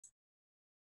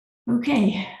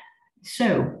Okay,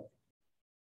 so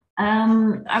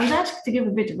I was asked to give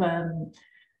a bit of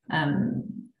um,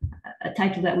 a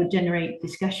title that would generate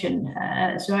discussion.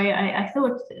 So I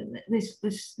thought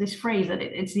this phrase that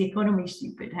it's the economy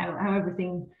stupid, how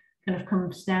everything kind of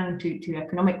comes down to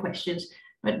economic questions.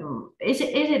 But is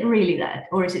it really that,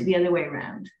 or is it the other way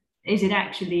around? Is it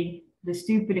actually the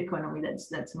stupid economy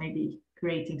that's maybe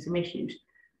creating some issues?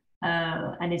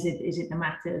 And is it the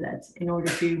matter that in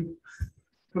order to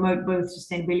promote both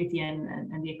sustainability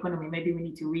and the economy, maybe we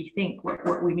need to rethink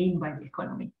what we mean by the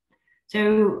economy.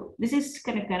 So this is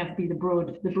kind of be the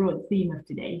broad theme of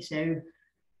today. So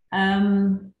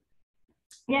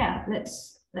yeah,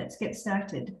 let's get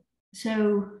started.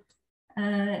 So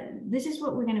this is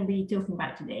what we're going to be talking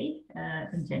about today.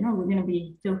 In general, we're going to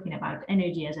be talking about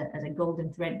energy as a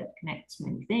golden thread that connects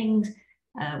many things.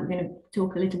 We're going to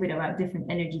talk a little bit about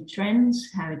different energy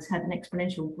trends, how it's had an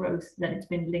exponential growth, that it's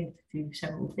been linked to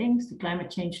several things, to climate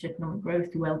change, to economic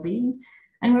growth, to well-being.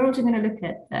 And we're also going to look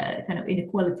at kind of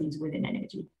inequalities within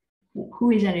energy.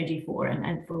 Who is energy for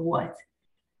and for what?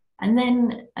 And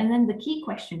then the key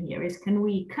question here is, can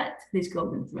we cut this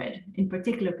golden thread? In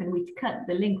particular, can we cut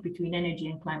the link between energy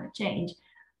and climate change?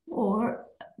 Or,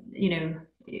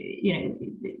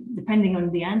 depending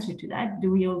on the answer to that, do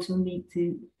we also need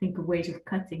to think of ways of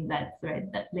cutting that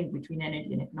thread, that link between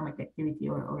energy and economic activity,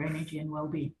 or energy and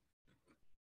well-being?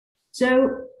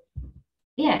 So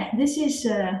yeah, this is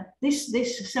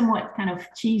this somewhat kind of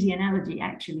cheesy analogy.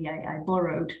 Actually, I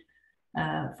borrowed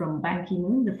from Ban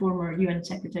Ki-moon, the former UN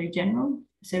Secretary General.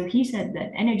 So he said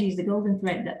that energy is the golden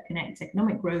thread that connects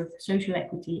economic growth, social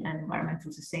equity, and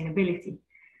environmental sustainability.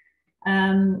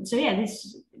 So yeah,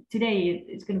 today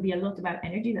it's going to be a lot about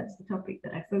energy. That's the topic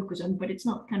that I focus on, but it's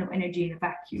not kind of energy in a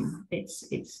vacuum.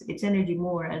 It's energy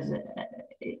more as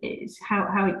it's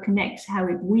how it connects, how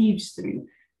it weaves through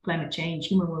climate change,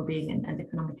 human well-being, and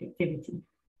economic activity.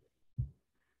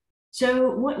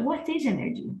 So what is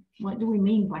energy? What do we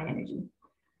mean by energy?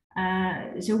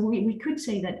 So we could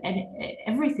say that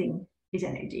everything is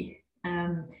energy,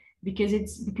 because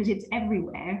it's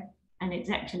everywhere, and it's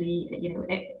actually,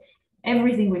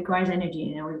 everything requires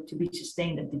energy in order to be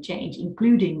sustained and to change,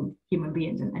 including human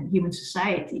beings and human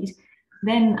societies.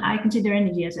 Then I consider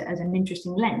energy as an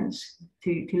interesting lens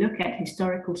to look at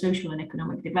historical, social, and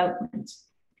economic developments.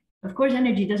 Of course,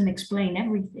 energy doesn't explain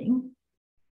everything,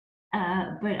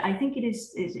 but I think it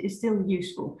is still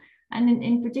useful, and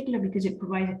in particular because it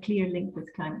provides a clear link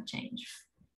with climate change.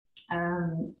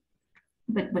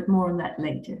 But more on that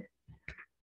later.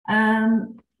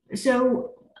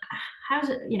 So how's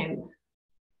it,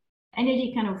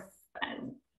 energy kind of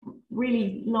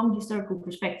really long historical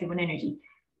perspective on energy.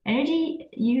 Energy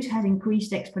use has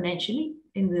increased exponentially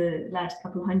in the last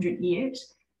couple of 100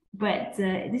 years. But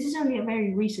this is only a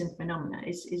very recent phenomenon.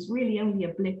 It's really only a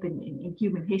blip in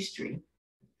human history.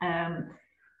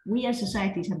 We as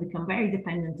societies have become very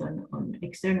dependent on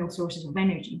external sources of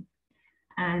energy.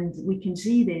 And we can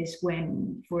see this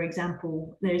when, for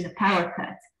example, there's a power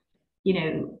cut.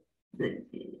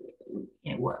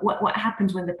 What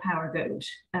happens when the power goes?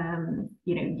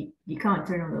 You can't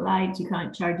turn on the lights, you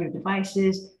can't charge your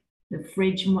devices. The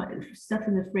stuff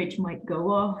in the fridge might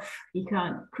go off. You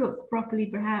can't cook properly,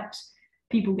 perhaps.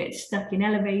 People get stuck in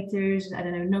elevators. I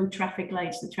don't know, no traffic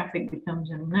lights. The traffic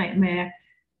becomes a nightmare.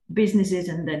 Businesses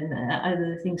and then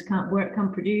other things can't work,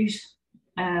 can't produce.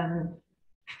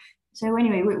 So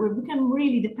anyway, we've become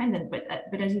really dependent.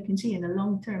 But as you can see, in a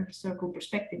long-term historical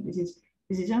perspective, this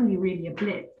is only really a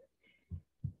blip.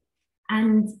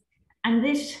 And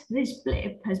this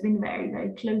blip has been very,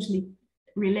 very closely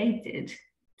related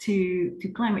to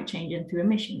climate change and to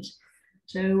emissions.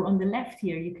 So on the left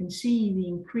here, you can see the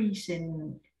increase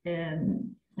in,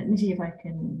 let me see if I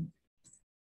can,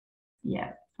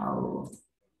 yeah,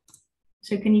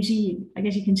 so can you see, I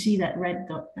guess you can see that red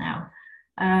dot now.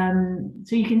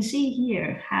 So you can see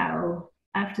here how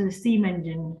after the steam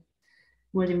engine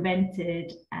was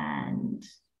invented and,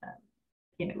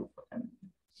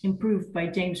 improved by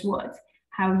James Watt,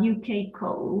 how UK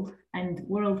coal and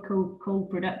world coal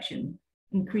production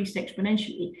increased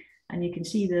exponentially, and you can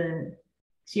see the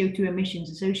CO2 emissions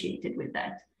associated with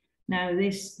that. Now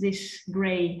this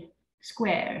gray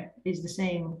square is the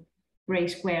same gray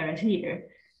square as here.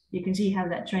 You can see how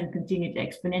that trend continued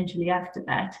exponentially after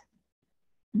that,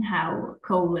 and how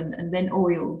coal and then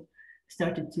oil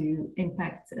started to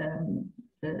impact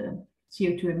the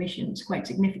CO2 emissions quite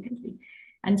significantly.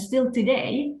 And still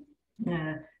today,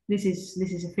 this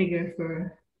is a figure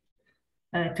for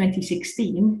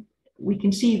 2016. We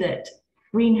can see that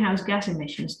greenhouse gas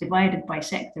emissions divided by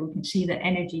sector, we can see that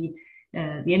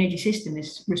the energy system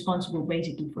is responsible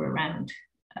basically for around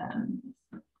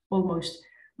almost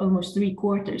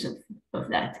 3/4 of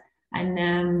that,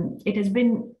 and it has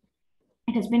been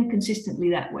consistently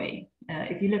that way.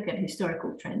 If you look at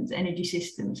historical trends, energy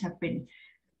systems have been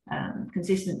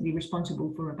consistently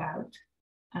responsible for about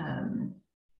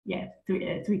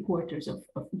 3/4 of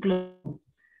global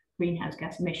greenhouse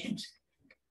gas emissions.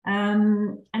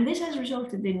 And this has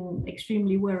resulted in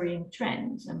extremely worrying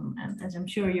trends. And as I'm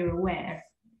sure you're aware,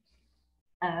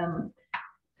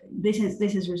 this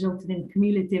has resulted in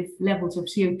cumulative levels of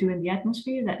CO2 in the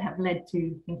atmosphere that have led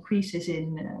to increases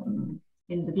in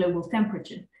the global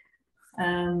temperature.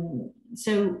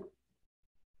 So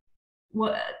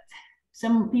what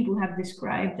some people have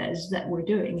described as that we're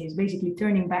doing is basically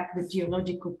turning back the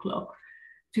geological clock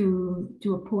to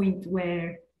a point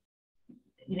where,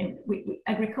 you know,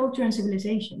 agriculture and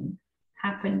civilization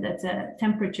happened at a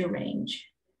temperature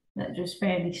range that was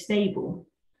fairly stable.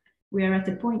 We are at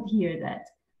a point here that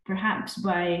perhaps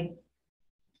by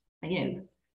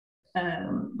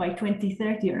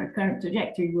 2030 on our current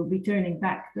trajectory, we'll be turning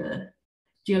back the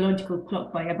geological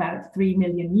clock by about 3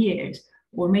 million years,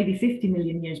 or maybe 50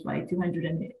 million years by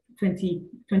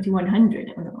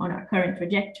 2100 on our current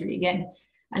trajectory again.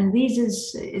 And these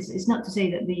is not to say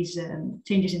that these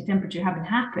changes in temperature haven't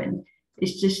happened.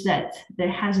 It's just that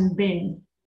there hasn't been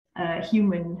a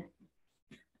human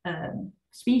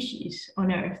species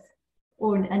on Earth,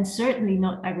 and certainly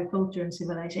not agriculture and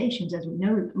civilizations as we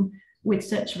know them, with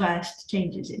such vast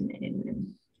changes in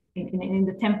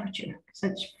the temperature,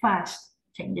 such fast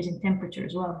changes in temperature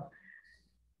as well.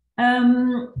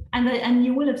 And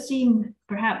you will have seen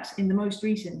perhaps in the most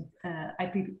recent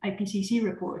IPCC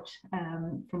report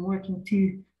from Working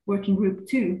Group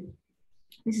 2,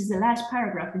 this is the last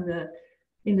paragraph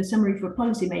in the summary for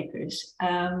policymakers.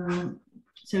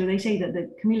 So they say that the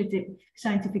cumulative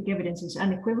scientific evidence is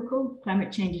unequivocal.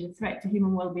 Climate change is a threat to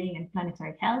human well-being and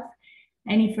planetary health.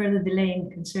 Any further delay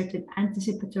in concerted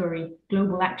anticipatory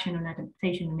global action on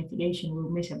adaptation and mitigation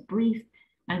will miss a brief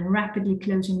and rapidly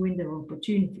closing window of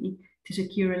opportunity to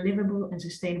secure a livable and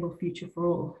sustainable future for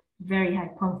all. Very high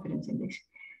confidence in this.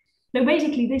 So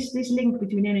basically, this link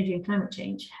between energy and climate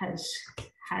change has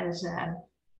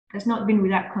not been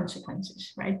without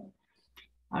consequences, right?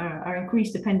 Our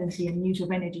increased dependency and use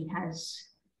of energy has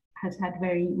had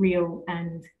very real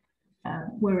and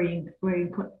worrying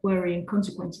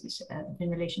consequences in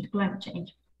relation to climate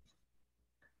change.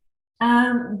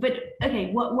 But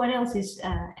okay, what else is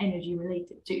energy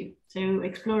related to? So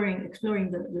exploring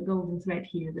the golden thread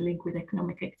here, the link with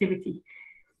economic activity.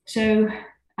 So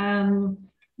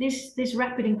this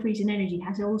rapid increase in energy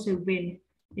has also been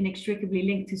inextricably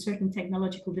linked to certain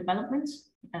technological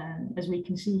developments. As we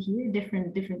can see here,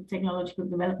 different technological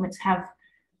developments have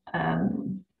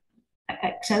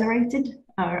accelerated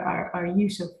our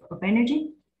use of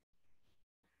energy.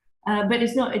 But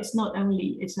it's not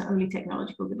only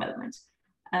technological developments.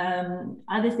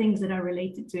 Other things that are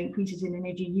related to increases in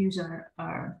energy use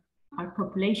are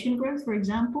population growth, for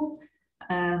example.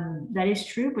 That is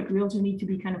true, but we also need to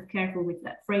be kind of careful with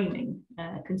that framing.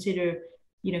 Consider,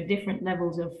 you know, different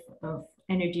levels of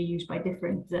energy used by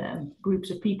different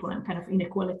groups of people and kind of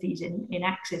inequalities in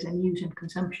access and use and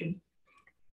consumption.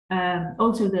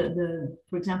 Also,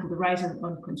 for example, the rise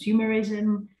on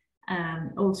consumerism.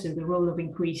 Also the role of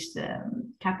increased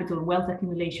capital and wealth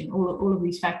accumulation, all of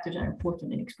these factors are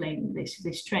important in explaining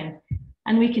this trend.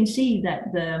 And we can see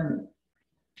that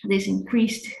this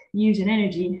increased use in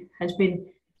energy has been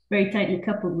very tightly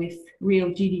coupled with real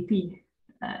GDP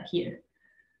here.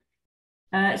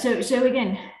 So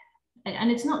again,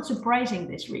 and it's not surprising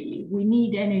this really, we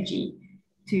need energy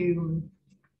to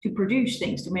produce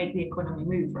things, to make the economy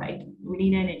move, right? We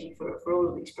need energy for all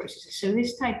of these processes. So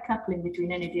this tight coupling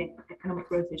between energy and economic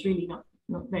growth is really not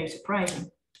very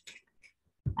surprising.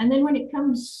 And then when it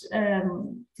comes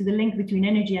to the link between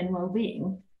energy and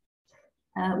well-being,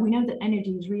 we know that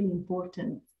energy is really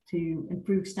important to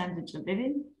improve standards of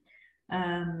living.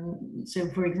 So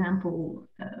for example,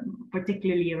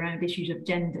 particularly around issues of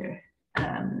gender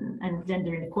and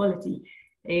gender inequality,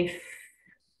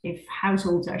 if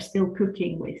households are still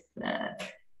cooking with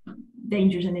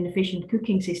dangerous and inefficient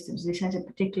cooking systems, this has a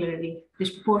particularly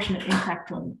disproportionate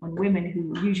impact on women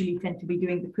who usually tend to be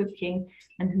doing the cooking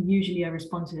and who usually are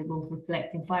responsible for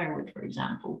collecting firewood, for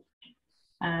example.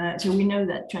 So we know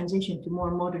that transition to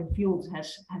more modern fuels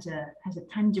has a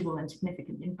tangible and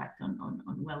significant impact on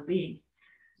well-being.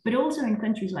 But also in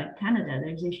countries like Canada,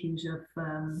 there's issues of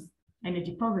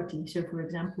energy poverty. So for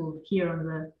example, here on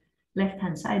the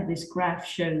left-hand side, this graph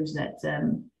shows that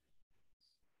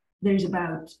there's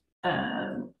about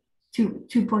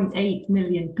 2.8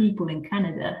 million people in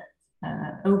Canada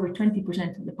over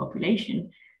 20% of the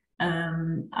population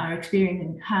are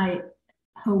experiencing high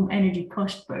home energy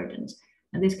cost burdens.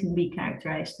 And this can be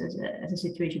characterized as a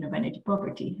situation of energy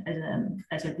poverty,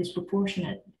 as a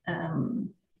disproportionate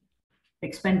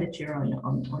expenditure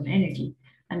on energy.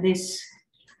 And this,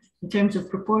 in terms of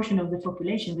proportion of the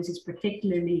population, this is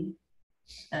particularly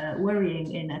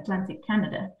worrying in Atlantic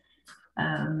Canada.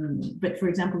 But for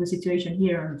example, the situation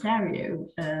here in Ontario,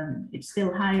 it's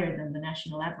still higher than the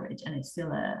national average, and it's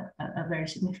still a very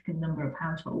significant number of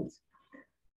households.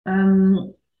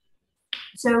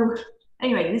 So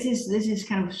anyway, this is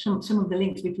kind of some of the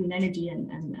links between energy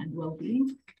and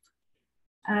well-being.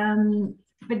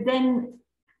 But then,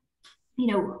 you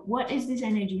know, what is this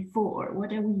energy for?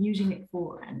 What are we using it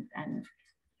for? And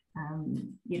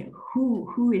you know,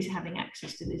 who is having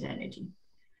access to this energy?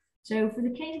 So for the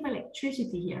case of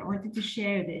electricity here, I wanted to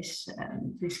share this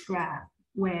graph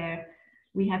where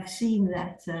we have seen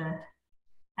that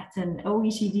at an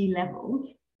OECD level,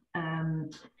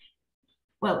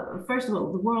 well, first of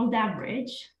all, the world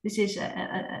average, this is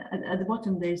at the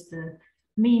bottom, there's the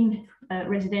mean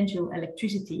residential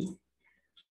electricity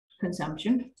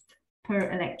consumption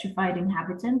per electrified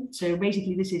inhabitant. So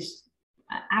basically this is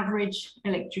average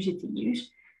electricity use.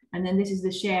 And then this is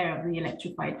the share of the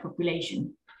electrified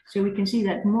population. So we can see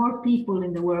that more people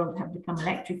in the world have become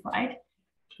electrified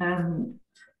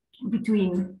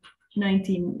between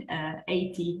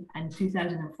 1980 and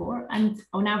 2004. And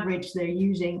on average, they're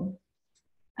using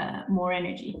more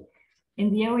energy.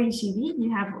 In the OECD,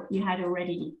 you had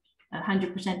already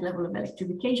 100% level of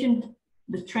electrification.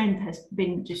 The trend has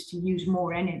been just to use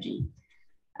more energy.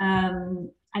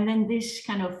 And then this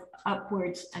kind of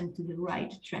upwards and to the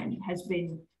right trend has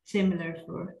been similar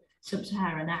for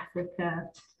sub-Saharan Africa,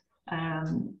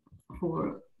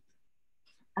 for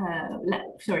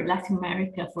Latin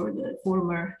America, for the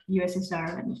former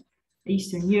USSR and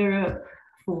Eastern Europe,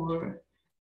 for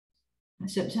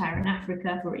sub-Saharan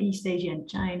Africa, for East Asia and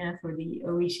China, for the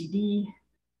OECD,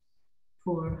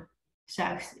 for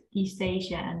Southeast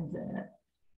Asia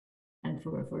and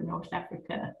for North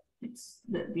Africa. It's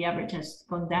the average has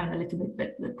gone down a little bit,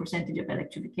 but the percentage of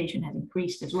electrification has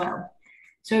increased as well.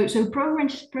 So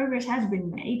progress has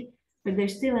been made, but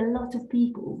there's still a lot of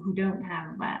people who don't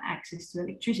have access to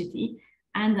electricity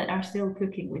and that are still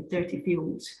cooking with dirty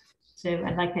fuels. So,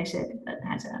 and like I said, that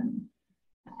has a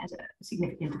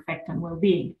significant effect on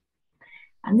well-being.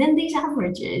 And then these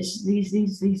averages,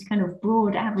 these kind of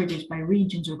broad averages by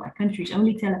regions or by countries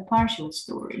only tell a partial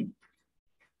story.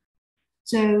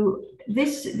 So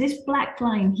this black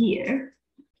line here,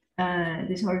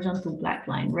 this horizontal black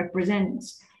line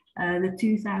represents the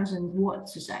 2000 watt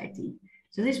society.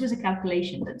 So this was a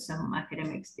calculation that some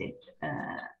academics did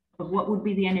of what would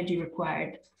be the energy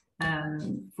required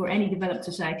for any developed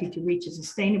society to reach a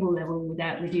sustainable level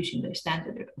without reducing their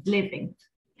standard of living.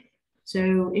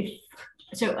 So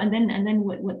and then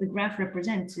what the graph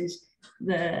represents is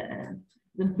the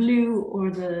blue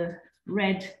or the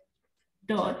red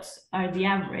dots are the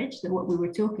average, that what we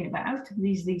were talking about,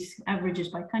 these averages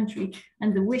by country,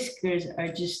 and the whiskers are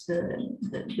just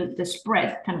the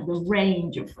spread, kind of the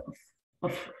range of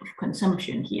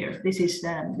consumption here. This is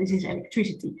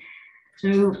electricity.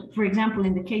 So, for example,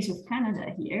 in the case of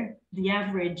Canada here, the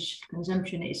average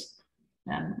consumption is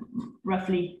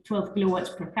roughly 12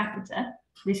 kilowatts per capita.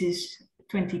 This is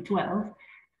 2012,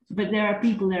 but there are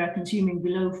people that are consuming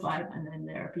below 5, and then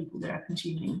there are people that are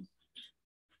consuming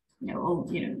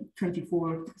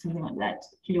 24, something like that,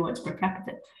 kilowatts per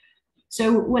capita.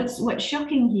 So what's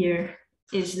shocking here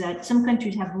is that some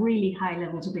countries have really high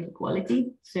levels of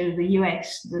inequality. So the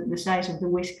US, the size of the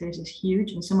whiskers is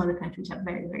huge, and some other countries have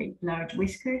very, very large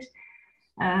whiskers.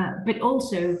 But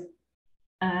also,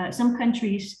 some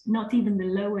countries, not even the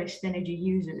lowest energy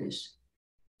users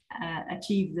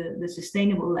achieve the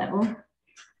sustainable level.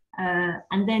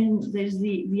 And then there's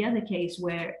the other case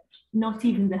where not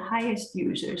even the highest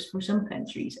users for some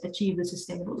countries achieve the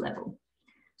sustainable level.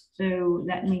 So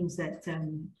that means that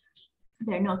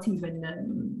they're not even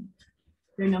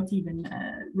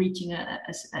reaching a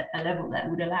level that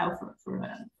would allow for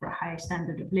a high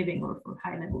standard of living or for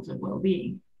high levels of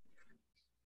well-being.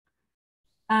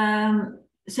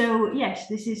 So yes,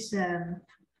 this is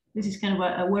kind of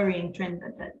a worrying trend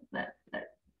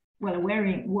a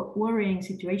worrying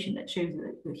situation that shows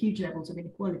the huge levels of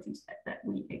inequalities that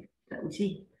we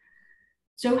see.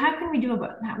 So how can we do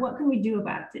about that? What can we do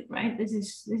about it, right? This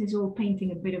is all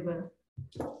painting a bit of a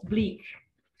bleak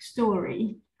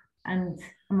story, and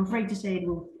I'm afraid to say it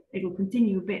will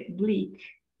continue a bit bleak,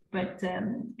 but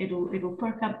it'll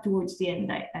perk up towards the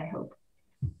end, I hope.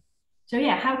 So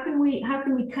yeah, how can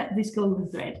we cut this golden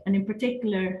thread? And in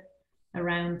particular,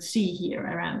 around C here,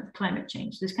 around climate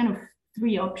change. There's kind of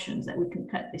three options that we can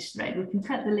cut this thread. We can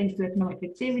cut the link to economic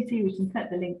activity, we can cut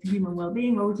the link to human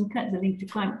well-being, or we can cut the link to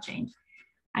climate change.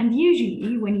 And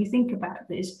usually, when you think about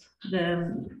this,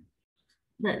 the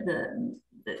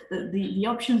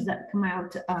options that come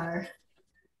out are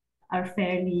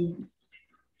fairly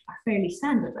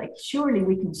standard. Like, surely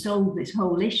we can solve this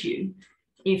whole issue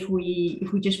if we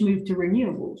just move to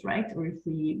renewables, right? Or if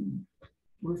we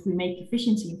make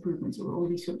efficiency improvements, or all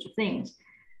these sorts of things.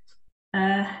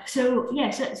 So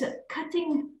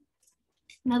cutting,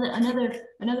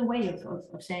 another way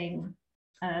of saying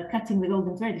cutting the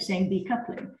golden thread is saying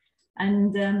decoupling,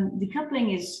 and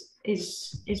decoupling is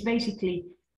basically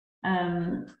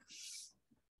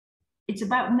it's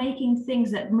about making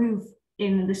things that move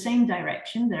in the same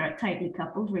direction, that are tightly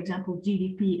coupled. For example,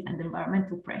 GDP and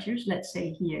environmental pressures. Let's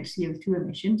say here CO2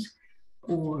 emissions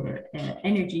or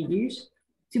energy use,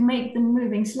 to make them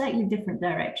move in slightly different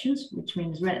directions, which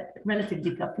means relative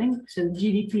decoupling. So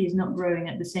GDP is not growing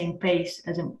at the same pace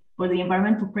as, or the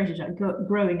environmental pressures are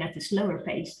growing at a slower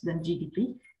pace than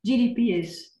GDP. GDP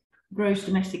is gross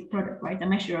domestic product, right? A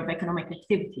measure of economic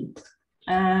activity.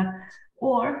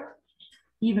 Or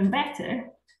even better,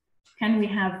 can we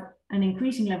have an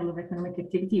increasing level of economic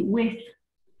activity with,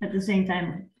 at the same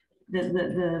time, this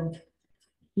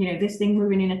thing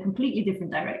moving in a completely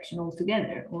different direction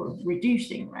altogether, or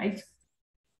reducing, right?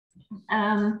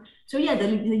 So yeah,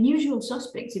 the usual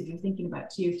suspects, if you're thinking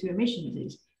about CO2 emissions,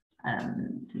 is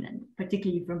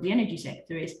particularly from the energy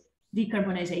sector, is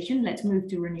decarbonization. Let's move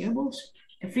to renewables.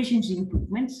 Efficiency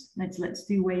improvements. Let's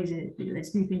do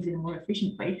things in a more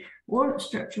efficient way. Or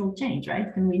structural change,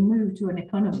 right? Can we move to an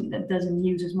economy that doesn't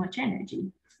use as much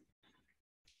energy?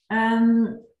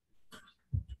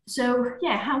 So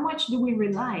yeah, how much do we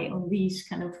rely on these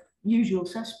kind of usual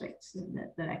suspects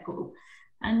that I call?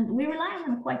 And we rely on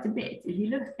them quite a bit. If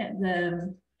you look at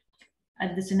the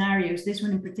scenarios, this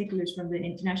one in particular is from the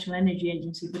International Energy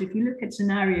Agency, but if you look at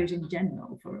scenarios in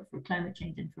general for climate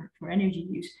change and for energy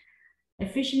use,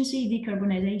 efficiency,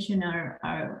 decarbonization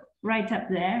are right up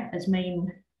there as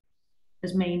main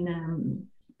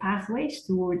pathways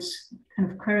towards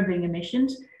kind of curbing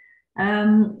emissions.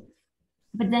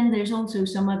 But then there's also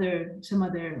some other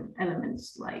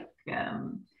elements, like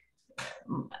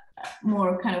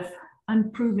more kind of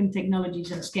unproven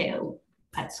technologies at scale,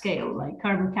 like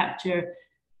carbon capture,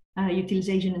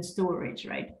 utilization and storage,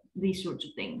 right? These sorts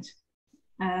of things.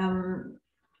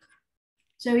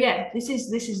 So yeah, this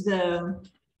is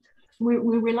we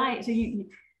rely. So you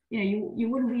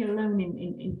wouldn't be alone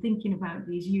in thinking about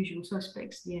these usual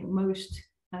suspects. Most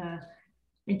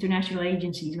international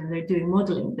agencies, when they're doing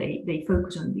modeling, they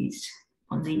focus on these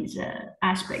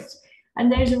aspects,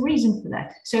 and there's a reason for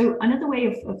that. So another way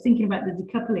of thinking about the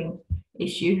decoupling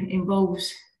issue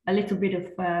involves a little bit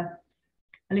of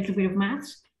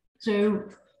maths. So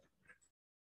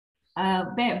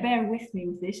bear with me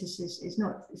with this. It's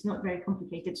not very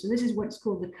complicated. So this is what's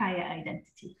called the Kaya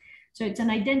identity. So it's an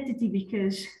identity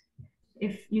because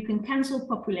if you can cancel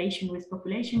population with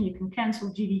population, you can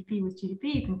cancel GDP with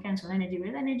GDP, you can cancel energy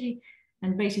with energy,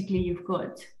 and basically you've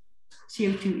got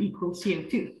CO2 equals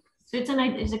CO2. So it's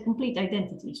a complete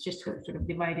identity. It's just sort of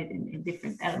divided in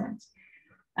different elements.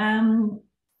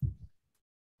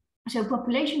 So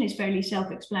population is fairly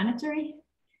self-explanatory.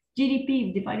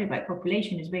 GDP divided by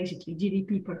population is basically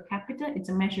GDP per capita. It's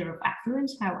a measure of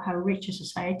affluence, how rich a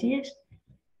society is.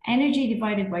 Energy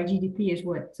divided by GDP is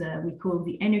what we call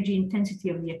the energy intensity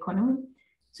of the economy.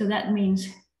 So that means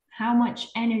how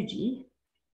much energy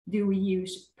do we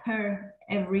use per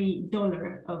every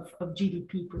dollar of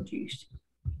GDP produced.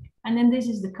 And then this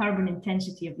is the carbon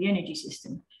intensity of the energy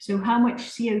system. So how much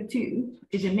CO2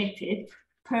 is emitted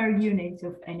per unit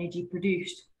of energy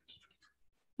produced.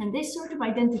 And this sort of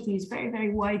identity is very, very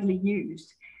widely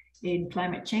used in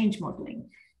climate change modeling,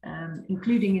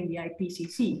 including in the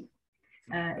IPCC.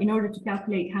 In order to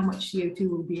calculate how much CO2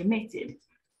 will be emitted.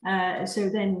 So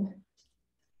then,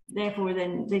 therefore,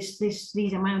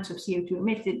 these amounts of CO2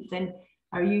 emitted then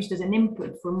are used as an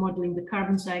input for modeling the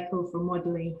carbon cycle, for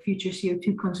modeling future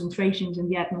CO2 concentrations in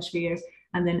the atmosphere,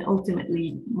 and then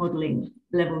ultimately modeling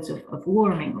levels of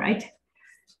warming, right?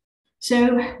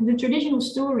 So the traditional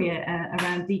story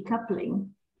around decoupling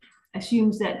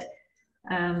assumes that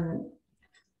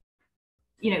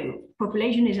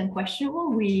population is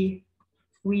unquestionable.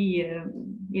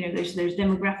 There's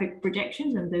demographic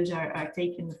projections, and those are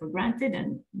taken for granted,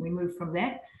 and we move from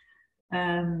there.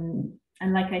 And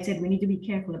like I said, we need to be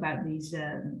careful about these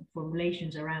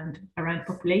formulations around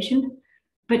population,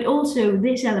 but also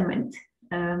this element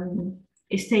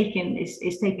is taken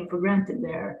for granted.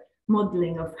 There are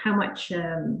modeling of how much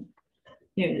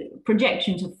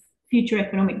projections of future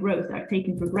economic growth are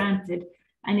taken for granted,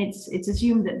 and it's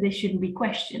assumed that this shouldn't be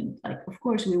questioned. Like, of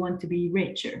course, we want to be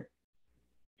richer.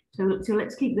 So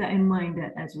let's keep that in mind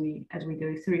as we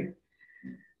go through.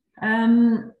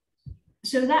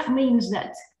 So that means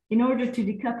that in order to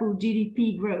decouple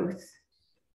GDP growth,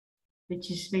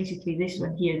 which is basically this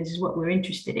one here, this is what we're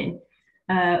interested in,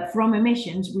 from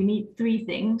emissions, we need three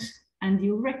things. And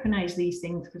you'll recognize these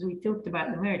things because we talked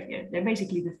about them earlier. They're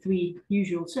basically the three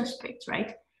usual suspects,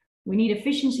 right? We need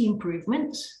efficiency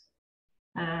improvements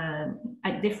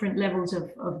at different levels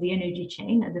of the energy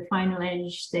chain, at the final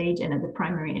energy stage and at the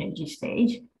primary energy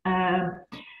stage.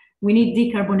 We need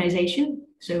decarbonization,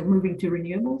 so moving to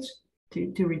renewables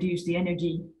to reduce the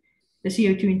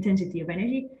CO2 intensity of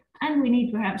energy. And we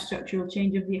need perhaps structural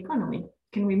change of the economy.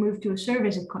 Can we move to a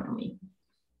service economy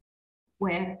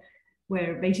where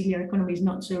basically our economy is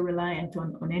not so reliant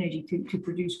on energy to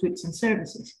produce goods and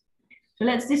services? So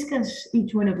let's discuss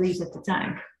each one of these at a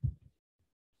time.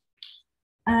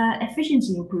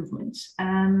 Efficiency improvements.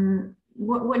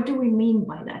 What do we mean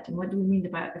by that? And what do we mean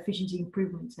about efficiency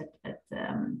improvements at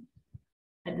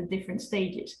the different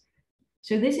stages?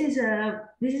 So this is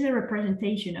a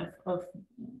representation of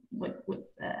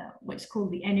what's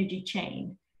called the energy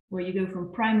chain, where you go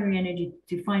from primary energy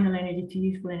to final energy to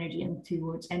useful energy and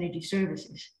towards energy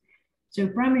services. So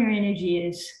primary energy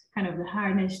is kind of the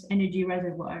harnessed energy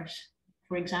reservoirs,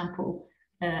 for example,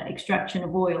 extraction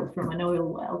of oil from an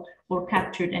oil well, or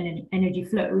captured energy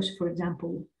flows, for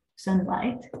example,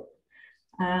 sunlight.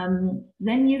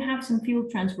 Then you have some fuel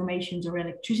transformations or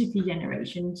electricity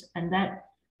generations, and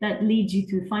that leads you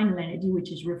to final energy,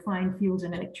 which is refined fuels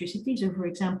and electricity. So for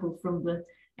example, from the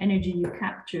energy you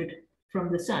captured from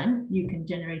the sun, you can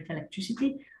generate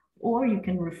electricity, or you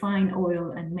can refine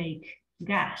oil and make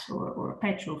gas or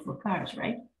petrol for cars,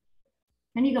 right?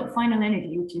 Then you got final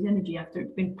energy, which is energy after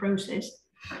it's been processed.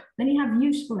 Then you have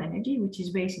useful energy, which is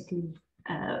basically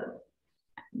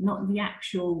not the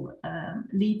actual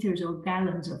liters or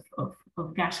gallons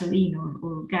of gasoline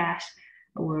or gas,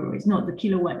 or it's not the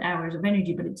kilowatt hours of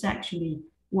energy, but it's actually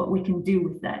what we can do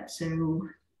with that. So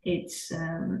it's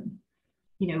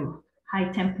high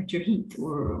temperature heat,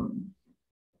 or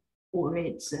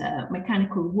it's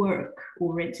mechanical work,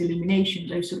 or it's illumination,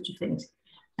 those sorts of things.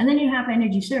 And then you have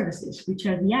energy services, which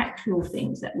are the actual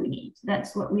things that we need.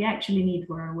 That's what we actually need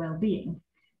for our well-being,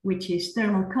 which is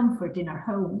thermal comfort in our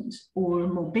homes, or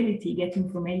mobility, getting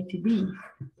from A to B,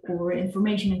 or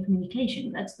information and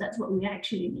communication. That's what we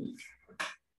actually need.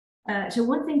 So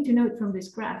one thing to note from this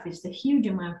graph is the huge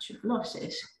amounts of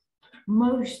losses.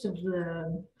 Most of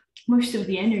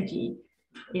the energy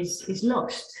is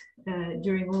lost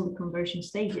during all the conversion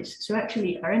stages. So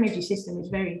actually our energy system is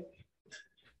very,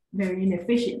 very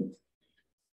inefficient.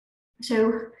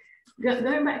 So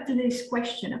going back to this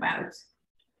question about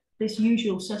this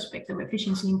usual suspect of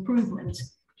efficiency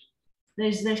improvements,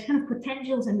 there's kind of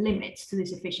potentials and limits to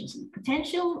this efficiency.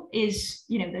 Potential is,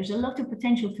 there's a lot of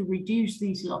potential to reduce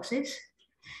these losses.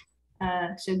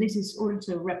 So this is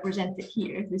also represented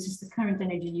here. This is the current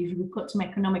energy use. We've got some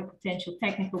economic potential,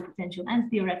 technical potential, and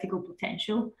theoretical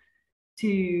potential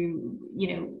to,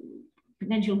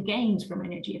 potential gains from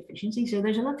energy efficiency. So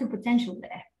there's a lot of potential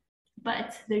there.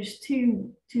 But there's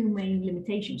two main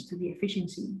limitations to the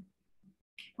efficiency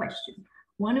question.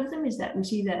 One of them is that we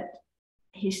see that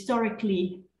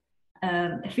historically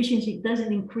efficiency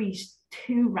doesn't increase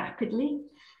too rapidly,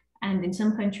 and in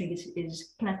some countries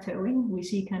is plateauing. We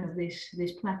see kind of this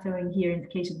plateauing here in the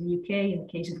case of the UK. In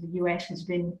the case of the US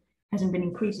hasn't been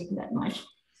increasing that much.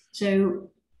 So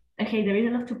okay, there is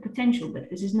a lot of potential, but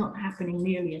this is not happening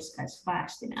nearly as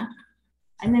fast enough.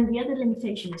 And then the other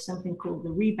limitation is something called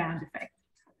the rebound effect.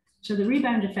 So the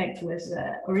rebound effect was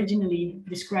originally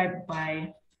described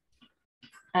by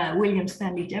William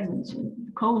Stanley Jevons in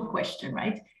the coal question,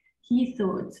 right? He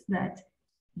thought that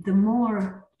the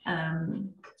more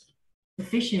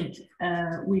efficient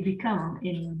we become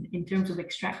in terms of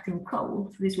extracting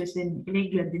coal, this was in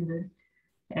England in the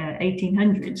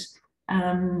 1800s,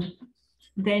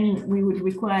 then we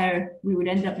would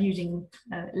end up using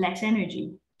less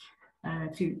energy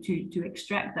to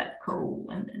extract that coal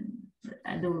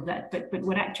and all of that. But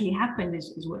what actually happened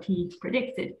is what he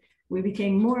predicted. We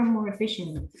became more and more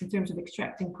efficient in terms of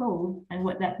extracting coal, and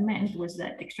what that meant was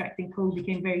that extracting coal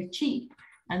became very cheap,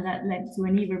 and that led to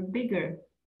an even bigger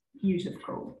use of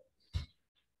coal.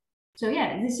 So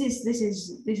yeah, this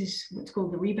is what's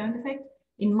called the rebound effect.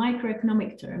 In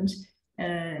microeconomic terms,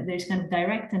 there's kind of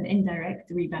direct and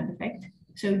indirect rebound effect.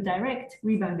 So direct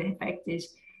rebound effect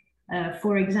is,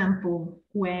 for example,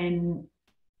 when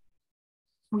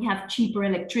we have cheaper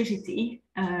electricity,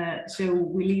 So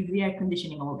we leave the air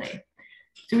conditioning all day.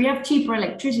 So we have cheaper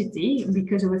electricity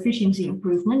because of efficiency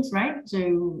improvements, right?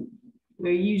 So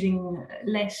we're using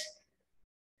less.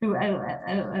 So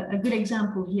a good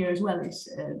example here as well is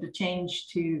the change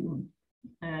to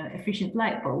efficient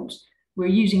light bulbs. We're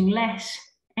using less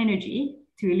energy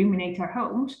to illuminate our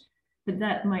homes, but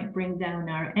that might bring down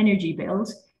our energy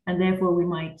bills, and therefore we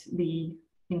might be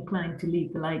inclined to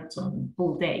leave the lights on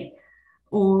all day.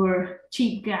 Or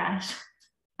cheap gas,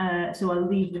 so I'll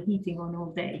leave the heating on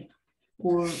all day,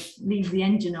 or leave the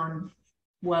engine on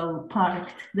while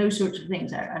parked. Those sorts of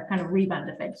things are kind of rebound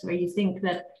effects where you think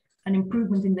that an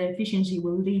improvement in the efficiency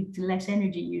will lead to less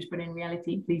energy use, but in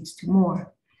reality it leads to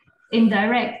more.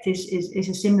 Indirect is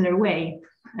a similar way.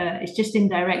 It's just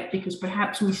indirect because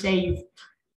perhaps we save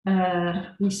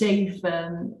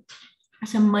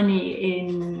some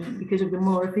money because of the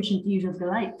more efficient use of the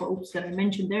light bulbs that I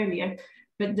mentioned earlier,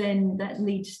 but then that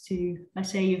leads to a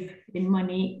save in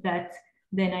money that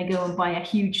then I go and buy a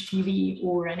huge TV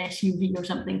or an SUV or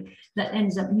something that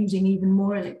ends up using even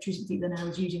more electricity than I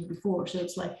was using before. So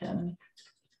it's like,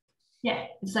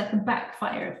 it's like a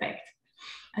backfire effect.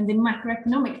 And in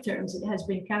macroeconomic terms, it has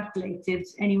been calculated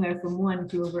anywhere from 1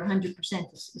 to over 100%.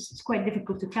 It's quite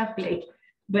difficult to calculate,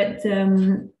 but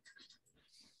yeah,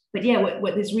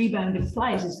 what this rebound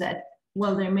implies is that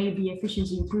while there may be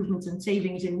efficiency improvements and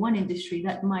savings in one industry,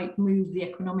 that might move the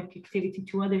economic activity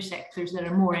to other sectors that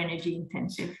are more energy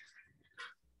intensive.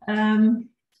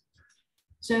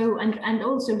 So, and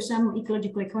also some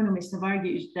ecological economists have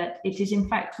argued that it is in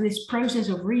fact this process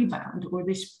of rebound or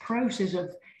this process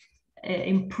of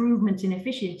improvement in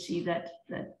efficiency that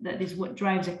is what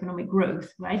drives economic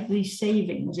growth, right? These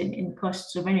savings in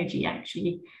costs of energy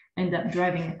actually end up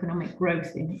driving economic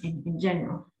growth in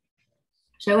general.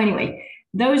 So anyway,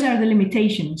 those are the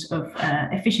limitations of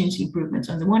efficiency improvements.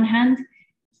 On the one hand,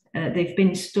 they've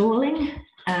been stalling,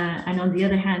 and on the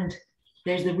other hand,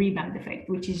 there's the rebound effect,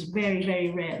 which is very, very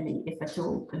rarely, if at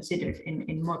all, considered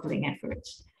in modeling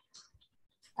efforts.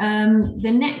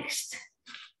 The next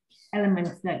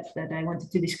element that I wanted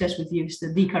to discuss with you is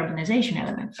the decarbonization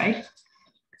element, right?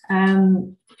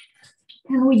 Can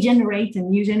we generate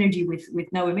and use energy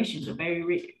with no emissions or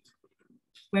very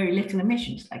little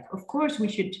emissions? Like, of course, we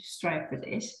should strive for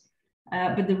this,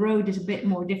 but the road is a bit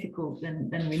more difficult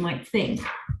than we might think.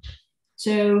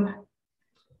 So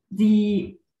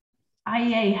the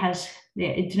IEA the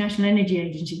International Energy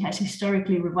Agency has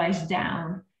historically revised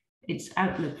down its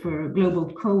outlook for global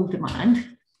coal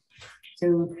demand.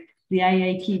 So the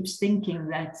IEA keeps thinking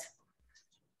that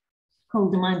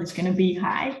coal demand is going to be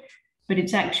high, but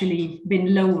it's actually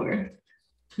been lower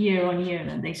year on year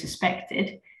than they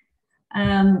suspected.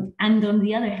 And on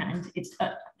the other hand,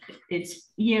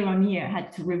 it's year on year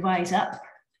had to revise up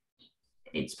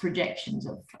its projections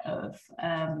of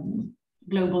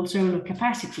global solar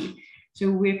capacity. So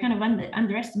we're kind of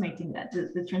underestimating that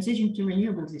the transition to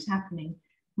renewables is happening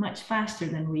much faster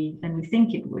than we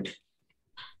think it would.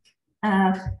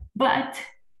 But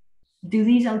do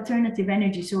these alternative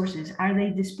energy sources, are they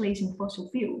displacing fossil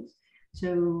fuels?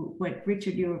 So what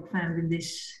Richard York found in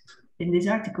this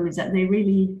article is that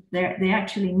they're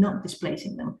actually not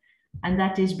displacing them. And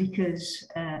that is because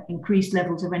increased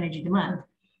levels of energy demand.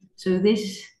 So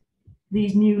these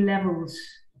new levels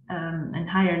and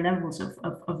higher levels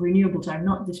of renewables are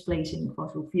not displacing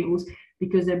fossil fuels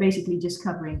because they're basically just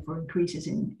covering for increases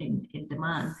in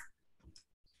demand.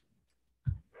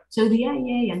 So the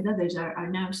IEA and others are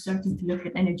now starting to look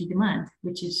at energy demand,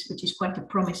 which is quite a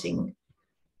promising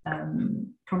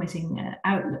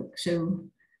outlook. So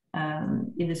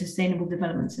in the Sustainable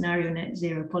Development Scenario Net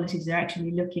Zero policies, they're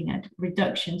actually looking at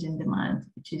reductions in demand,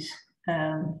 which is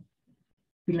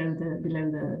below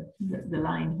the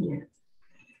line here.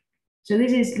 So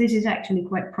this is actually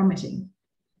quite promising.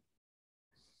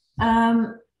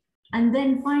 And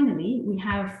then finally, we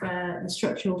have the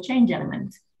structural change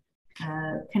element.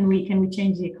 Can we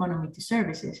change the economy to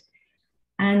services?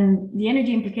 And the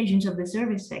energy implications of the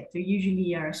service sector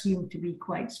usually are assumed to be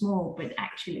quite small, but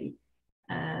actually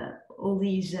all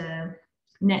these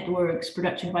networks,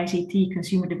 production of ICT,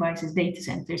 consumer devices, data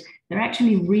centers, they're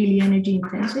actually really energy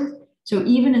intensive. So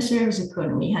even a service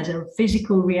economy has a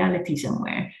physical reality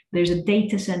somewhere. There's a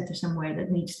data center somewhere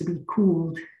that needs to be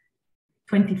cooled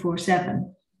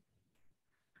 24/7.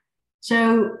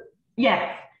 So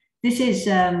yeah, this is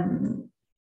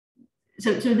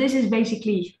so this is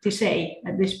basically to say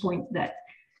at this point that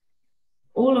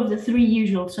all of the three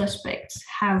usual suspects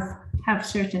have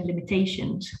certain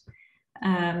limitations,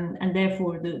 and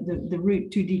therefore the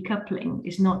route to decoupling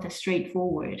is not as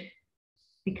straightforward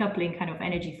decoupling kind of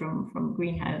energy from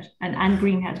greenhouse and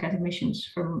greenhouse gas emissions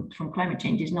from climate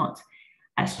change is not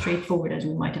as straightforward as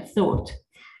we might have thought.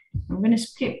 I'm going to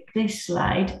skip this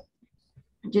slide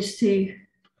just to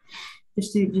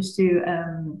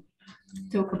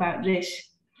talk about this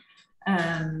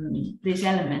this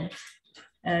element.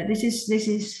 This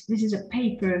is a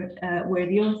paper where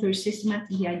the authors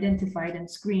systematically identified and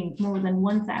screened more than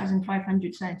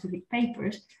 1,500 scientific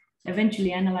papers,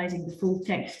 eventually analyzing the full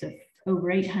text of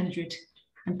over 800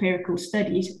 empirical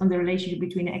studies on the relationship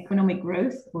between economic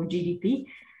growth, or GDP,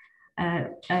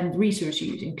 and resource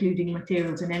use, including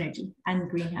materials and energy, and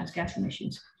greenhouse gas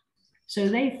emissions. So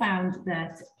they found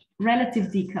that relative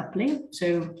decoupling,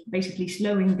 so basically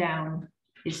slowing down,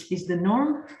 is the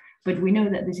norm, but we know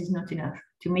that this is not enough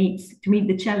to meet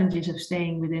the challenges of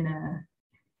staying within a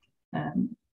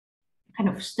kind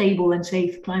of stable and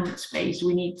safe climate space.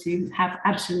 We need to have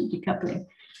absolute decoupling.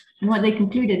 And what they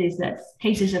concluded is that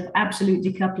cases of absolute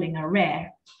decoupling are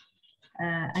rare.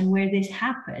 And where this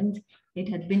happened, it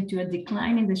had been to a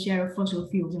decline in the share of fossil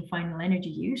fuels in final energy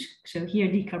use. So here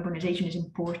decarbonization is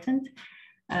important.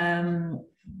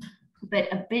 But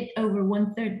a bit over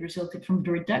 1/3 resulted from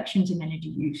the reductions in energy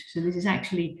use. So this is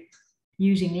actually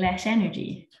using less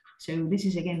energy. So this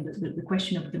is again the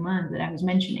question of demand that I was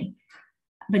mentioning.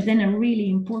 But then a really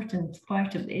important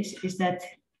part of this is that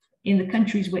in the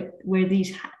countries where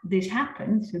this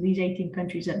happened, so these 18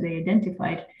 countries that they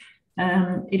identified,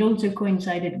 it also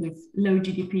coincided with low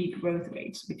GDP growth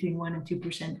rates between 1% and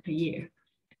 2% per year.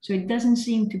 So it doesn't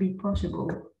seem to be possible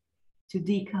to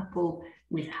decouple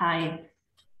with high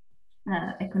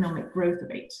economic growth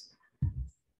rates.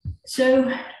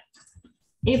 So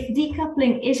if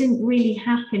decoupling isn't really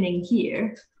happening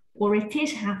here, or it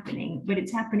is happening, but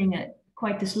it's happening at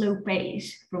quite a slow pace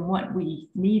from what we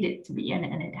need it to be, and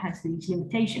it has these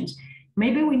limitations,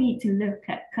 maybe we need to look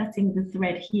at cutting the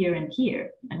thread here and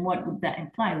here. And what would that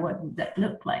imply? What would that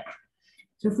look like?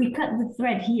 So if we cut the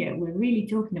thread here, we're really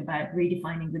talking about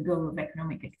redefining the goal of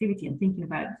economic activity and thinking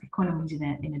about economies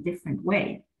in a different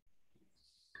way.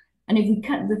 And if we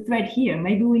cut the thread here,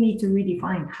 maybe we need to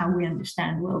redefine how we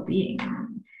understand well-being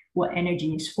and what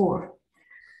energy is for.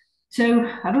 So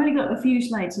I've only got a few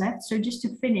slides left. So just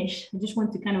to finish, I just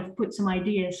want to kind of put some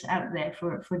ideas out there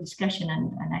for discussion,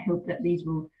 and I hope that these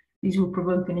will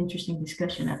provoke an interesting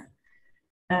discussion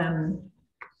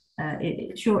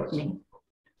shortly.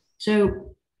 So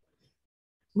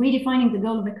redefining the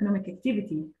goal of economic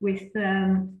activity. With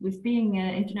being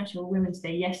International Women's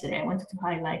Day yesterday, I wanted to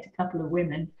highlight a couple of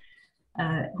women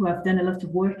who have done a lot of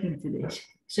work into this.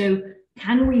 So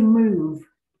can we move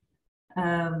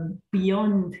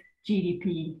beyond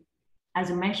GDP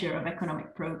as a measure of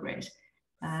economic progress?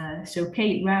 So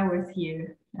Kate Raworth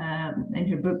here, in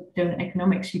her book Donut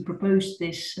Economics, she proposed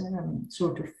this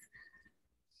sort of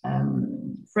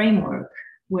framework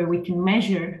where we can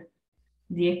measure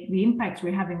the impacts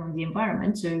we're having on the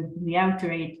environment, so the outer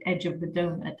edge of the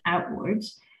donut outwards,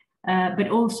 but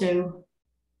also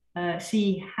see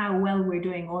how well we're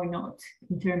doing or not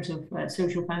in terms of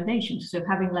social foundations. So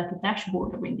having like a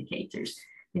dashboard of indicators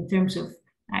in terms of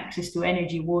access to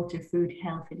energy, water, food,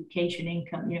 health, education,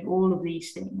 income, all of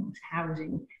these things,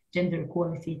 housing, gender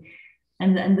equality.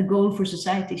 And the goal for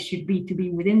society should be to be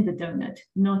within the donut,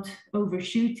 not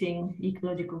overshooting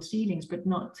ecological ceilings, but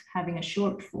not having a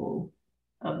shortfall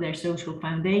of their social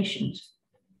foundations.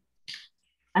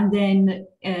 And then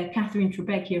Catherine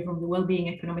Trebek here from the Wellbeing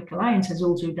Economic Alliance has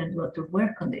also done a lot of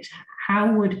work on this.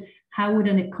 How would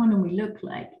an economy look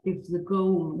like if the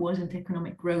goal wasn't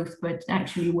economic growth, but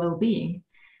actually well-being?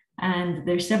 And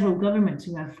there's several governments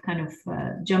who have kind of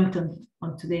jumped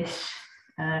onto this,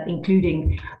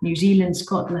 including New Zealand,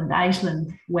 Scotland,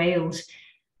 Iceland, Wales,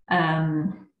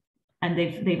 and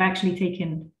they've actually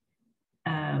taken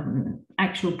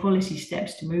actual policy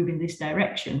steps to move in this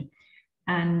direction.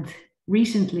 And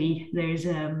recently, there's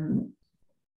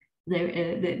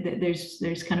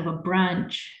kind of a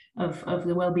branch of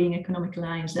the Wellbeing Economic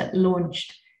Alliance that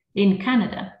launched in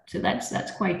Canada. So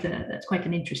that's quite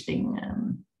an interesting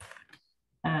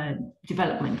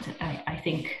development, I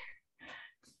think.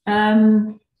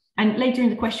 And later in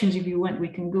the questions, if you want, we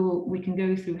can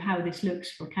go through how this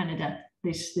looks for Canada,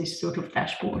 this sort of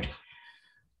dashboard.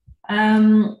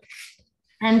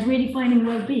 And redefining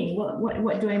well-being.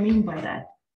 What do I mean by that?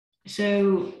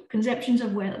 So conceptions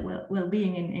of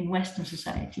well-being in Western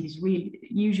societies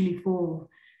usually fall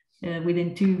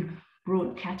within two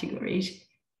broad categories.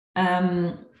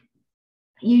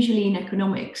 Usually in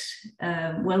economics,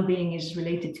 well-being is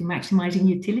related to maximizing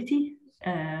utility,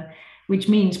 which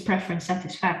means preference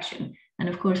satisfaction. And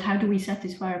of course, how do we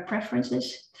satisfy our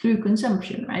preferences? Through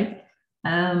consumption, right?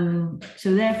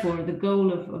 So therefore, the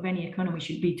goal of any economy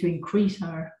should be to increase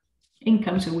our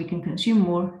income so we can consume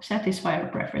more, satisfy our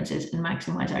preferences, and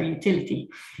maximize our utility.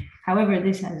 However,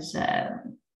 this has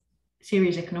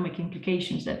serious economic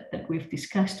implications that we've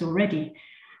discussed already.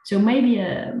 So maybe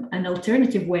an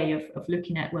alternative way of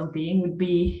looking at well-being would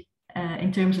be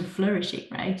in terms of flourishing,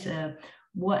 right?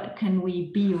 What can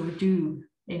we be or do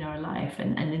in our life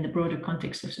and in the broader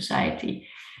context of society?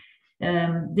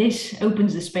 This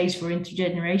opens the space for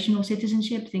intergenerational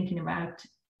citizenship, thinking about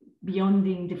beyond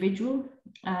the individual.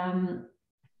 And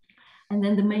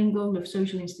then the main goal of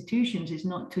social institutions is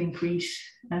not to increase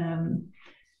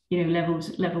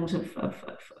levels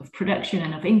of production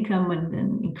and of income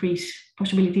and increase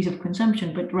possibilities of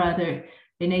consumption, but rather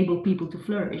enable people to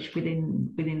flourish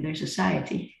within their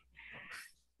society.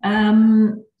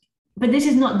 But this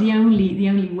is not the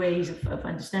only ways of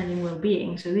understanding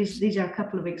well-being. So these are a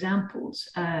couple of examples.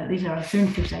 These are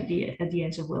alternatives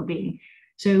ideas of well-being.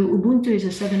 So Ubuntu is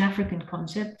a Southern African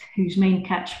concept whose main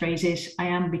catchphrase is "I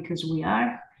am because we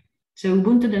are." So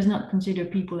Ubuntu does not consider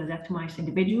people as atomized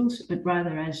individuals, but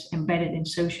rather as embedded in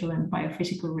social and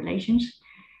biophysical relations.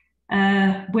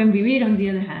 When we read, on the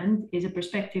other hand, is a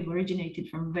perspective originated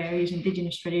from various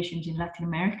indigenous traditions in Latin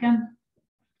America.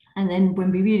 And then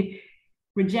when we read,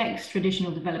 rejects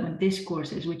traditional development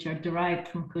discourses, which are derived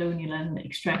from colonial and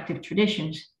extractive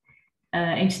traditions.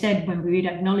 Instead, when we read,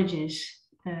 acknowledges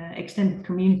extended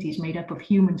communities made up of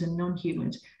humans and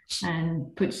non-humans,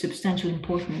 and puts substantial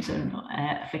importance on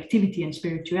affectivity and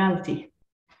spirituality.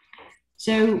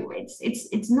 So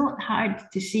it's not hard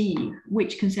to see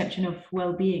which conception of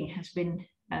well-being has been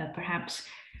perhaps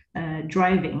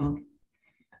driving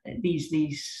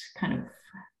these kind of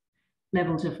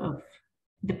levels of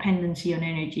dependency on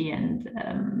energy and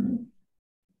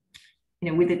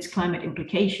with its climate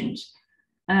implications.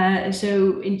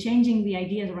 So in changing the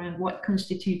ideas around what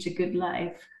constitutes a good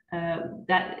life,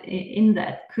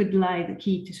 that could lie the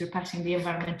key to surpassing the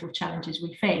environmental challenges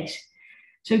we face.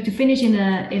 So to finish in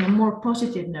a more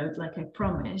positive note, like I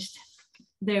promised,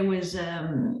 there was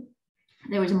a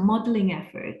modeling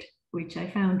effort which I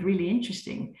found really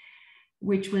interesting,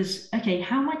 which was, okay,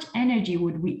 how much energy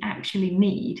would we actually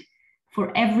need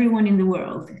for everyone in the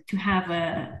world to have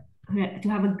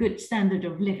a good standard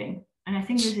of living? And I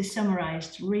think this is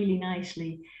summarized really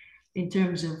nicely in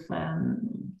terms of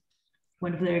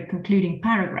one of their concluding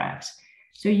paragraphs.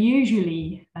 So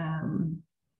usually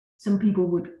some people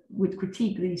would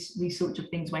critique these sorts of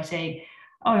things by saying,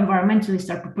 oh, environmentalists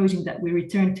are proposing that we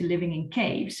return to living in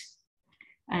caves.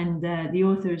 And the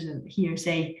authors here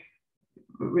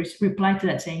reply to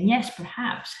that saying, yes,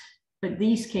 perhaps, but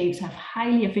these caves have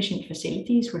highly efficient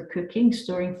facilities for cooking,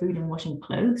 storing food and washing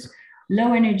clothes,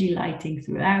 low energy lighting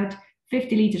throughout,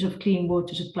 50 liters of clean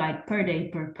water supplied per day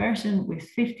per person, with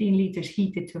 15 liters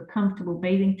heated to a comfortable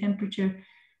bathing temperature.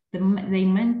 They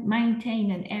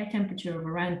maintain an air temperature of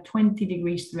around 20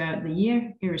 degrees throughout the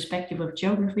year, irrespective of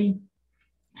geography,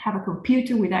 have a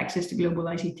computer with access to global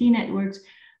ICT networks,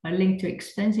 are linked to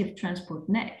extensive transport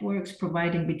networks,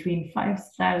 providing between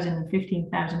 5,000 and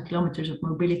 15,000 kilometers of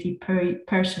mobility per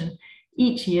person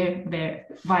each year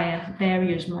via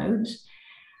various modes,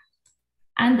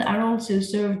 and are also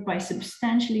served by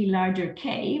substantially larger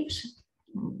caves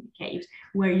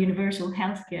where universal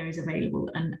healthcare is available,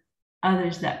 and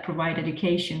others that provide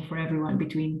education for everyone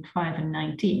between 5 and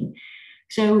 19.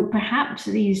 So perhaps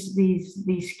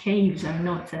these caves are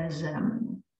not as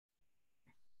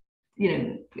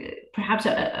perhaps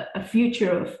a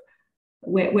future of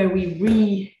where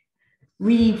we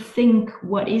rethink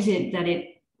what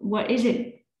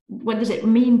does it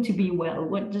mean to be well?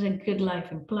 What does a good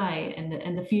life imply?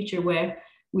 And the future where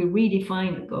we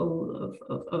redefine the goal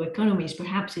of economies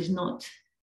perhaps is not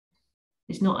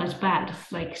as bad.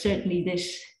 Like certainly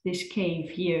this cave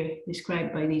here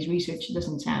described by these researchers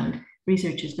doesn't sound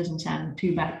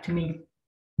too bad to me.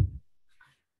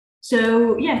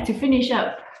 So yeah, to finish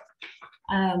up,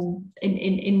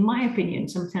 in my opinion,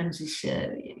 sometimes it's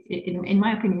in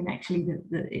my opinion actually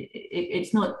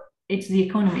it's the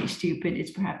economy is stupid.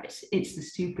 It's the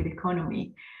stupid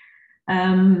economy.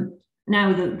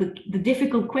 Now the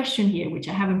difficult question here, which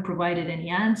I haven't provided any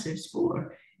answers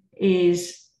for,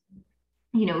 is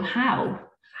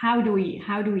how do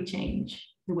we change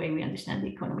the way we understand the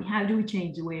economy? How do we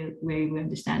change the way we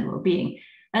understand well-being?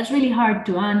 That's really hard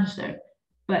to answer,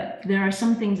 but there are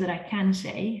some things that I can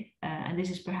say, and this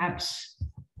is perhaps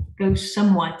goes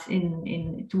somewhat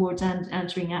in towards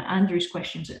answering Andrew's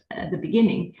questions at the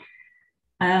beginning.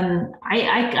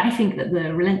 I think that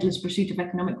the relentless pursuit of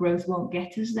economic growth won't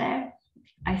get us there.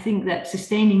 I think that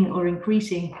sustaining or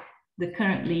increasing the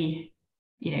currently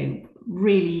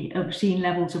really obscene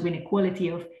levels of inequality,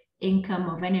 of income,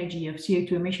 of energy, of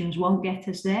CO2 emissions won't get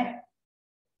us there.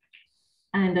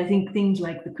 And I think things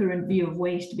like the current view of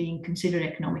waste being considered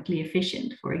economically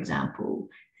efficient, for example,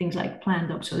 things like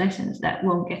planned obsolescence, that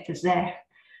won't get us there.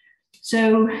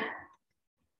 So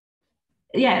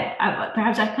yeah,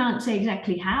 perhaps I can't say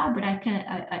exactly how, but I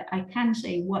can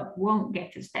say what won't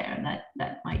get us there, and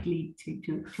that might lead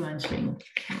to answering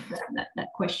that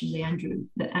question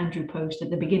that Andrew posed at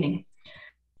the beginning.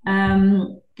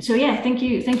 So yeah, thank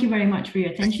you very much for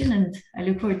your attention, and I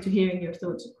look forward to hearing your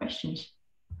thoughts and questions.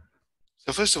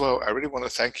 So first of all, I really want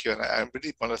to thank you, and I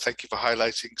really want to thank you for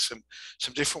highlighting some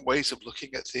different ways of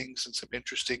looking at things and some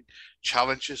interesting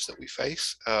challenges that we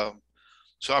face.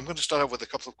 So I'm going to start off with a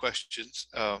couple of questions.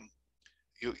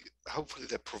 Hopefully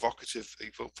they're provocative. You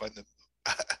won't find them,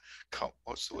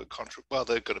 what's the word, well,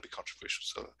 they're going to be controversial.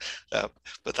 So,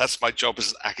 but that's my job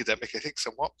as an academic, I think,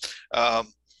 somewhat.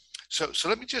 So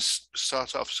let me just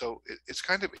start off. So it's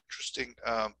kind of interesting.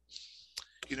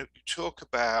 You talk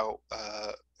about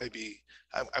maybe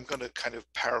I'm going to kind of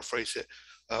paraphrase it.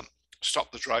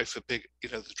 Stop the drive for the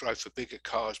drive for bigger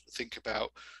cars, but think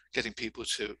about getting people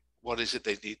to what is it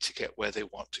they need to get where they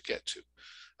want to get to.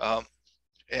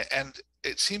 And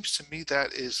it seems to me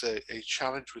that is a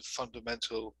challenge with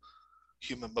fundamental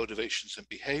human motivations and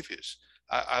behaviors.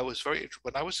 I was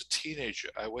when I was a teenager,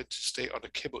 I went to stay on a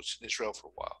kibbutz in Israel for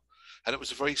a while, and it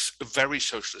was a very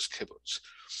socialist kibbutz,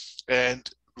 and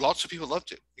lots of people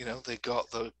loved it. They got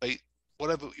the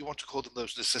whatever you want to call them,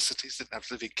 those necessities. Didn't have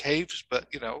to live in caves, but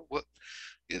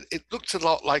it looked a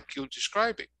lot like you're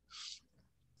describing.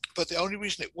 But the only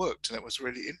reason it worked, and I was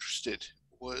really interested,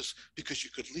 was because you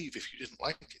could leave if you didn't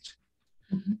like it.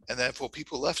 Mm-hmm. And therefore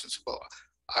people left and said, well,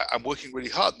 I'm working really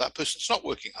hard and that person's not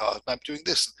working hard and I'm doing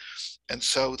this. And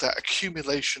so that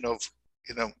accumulation of,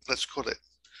 let's call it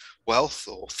wealth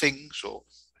or things or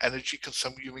energy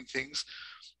consuming things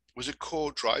was a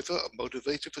core driver, a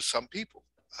motivator for some people.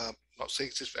 Not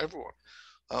saying it's for everyone.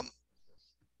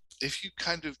 If you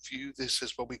kind of view this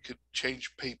as, well, we could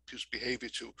change people's behavior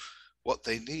to what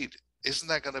they need, isn't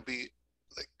that going to be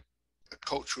like a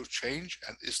cultural change?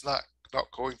 And is that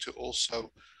not going to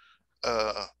also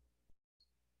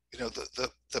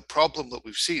the problem that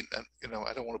we've seen, and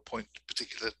I don't want to point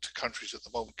particular to countries at the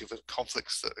moment given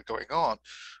conflicts that are going on,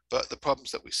 but the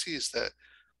problems that we see is that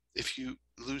if you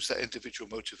lose that individual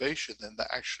motivation, then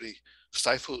that actually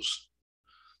stifles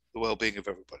the well-being of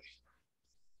everybody.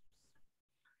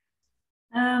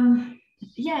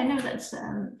 Yeah, no, that's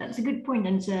a good point,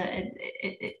 and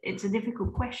it's a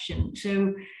difficult question.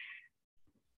 So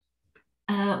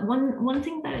one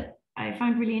thing that I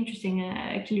find really interesting, and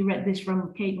I actually read this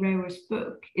from Kate Raworth's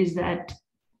book, is that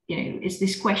it's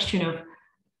this question of,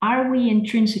 are we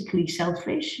intrinsically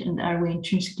selfish and are we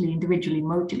intrinsically individually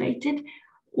motivated,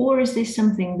 or is this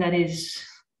something that is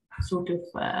sort of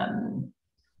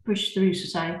pushed through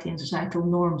society and societal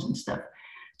norms and stuff?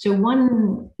 So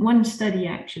one study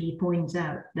actually points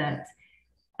out that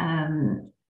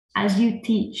as you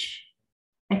teach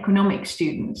economic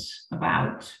students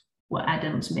about what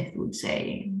Adam Smith would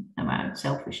say about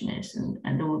selfishness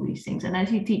and all these things, and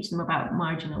as you teach them about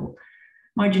marginal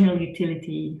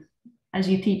utility, as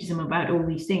you teach them about all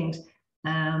these things,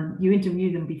 you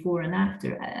interview them before and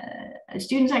after,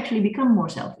 students actually become more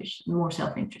selfish and more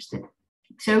self-interested.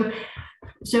 So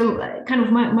kind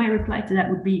of my reply to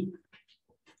that would be,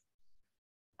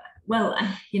 well,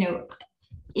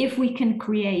 if we can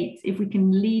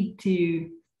lead to,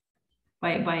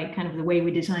 by kind of the way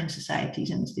we design societies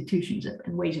and institutions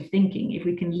and ways of thinking, if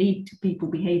we can lead to people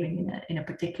behaving in a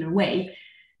particular way,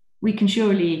 we can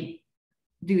surely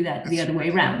do that the other way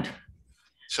around.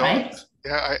 So, right?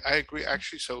 Yeah, I agree,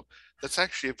 actually. So that's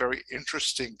actually a very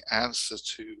interesting answer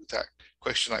to that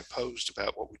question I posed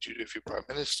about what would you do if you're Prime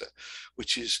Minister,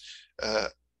 which is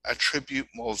attribute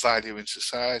more value in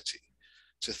society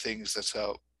to things that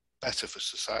are better for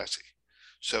society.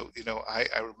 So, I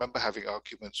remember having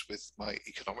arguments with my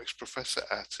economics professor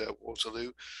at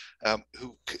Waterloo,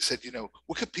 who said,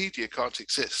 Wikipedia can't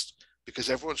exist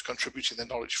because everyone's contributing their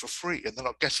knowledge for free and they're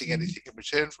not getting anything in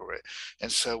return for it.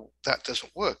 And so that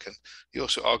doesn't work. And he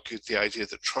also argued the idea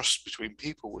that trust between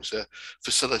people was a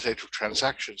facilitator of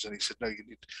transactions. And he said, no, you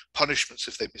need punishments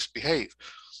if they misbehave.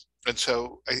 And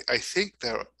so I think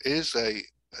there is a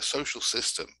social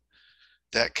system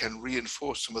that can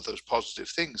reinforce some of those positive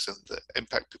things and the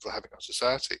impact people are having on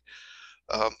society.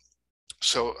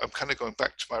 So I'm kind of going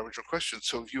back to my original question.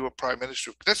 So if you were Prime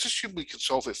Minister, let's assume we can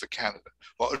solve it for Canada,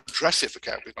 or address it for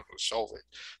Canada. We're not going to solve it,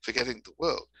 forgetting the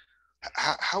world.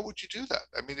 How would you do that?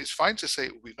 I mean, it's fine to say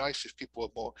it would be nice if people were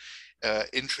more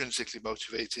intrinsically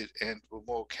motivated and were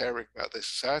more caring about their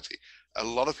society. A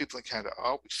lot of people in Canada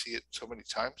are. We see it so many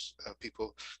times,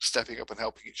 people stepping up and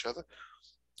helping each other.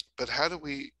 But how do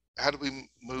we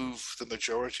move the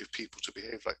majority of people to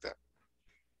behave like that?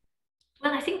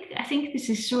 Well, I think this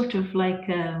is sort of like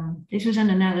this was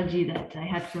an analogy that I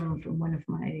had from one of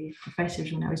my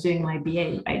professors when I was doing my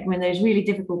BA. Right, when there's really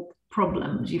difficult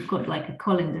problems, you've got like a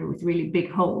colander with really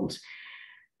big holes,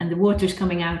 and the water's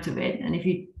coming out of it. And if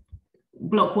you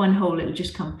block one hole, it'll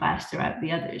just come faster out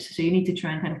the others. So you need to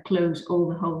try and kind of close all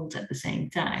the holes at the same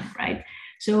time, right?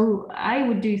 So I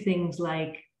would do things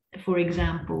like, for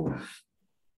example,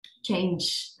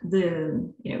 change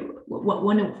the, you know,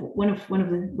 one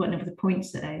of the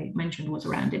points that I mentioned was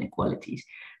around inequalities.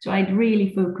 So I'd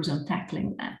really focus on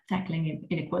tackling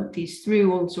inequalities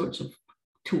through all sorts of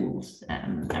tools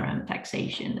around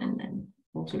taxation and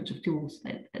all sorts of tools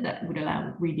that would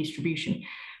allow redistribution,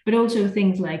 but also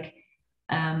things like,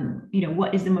 you know,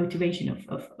 what is the motivation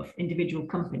of individual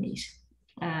companies?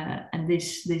 And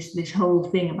this whole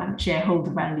thing about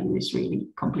shareholder value is really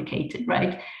complicated,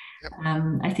 right? Yep.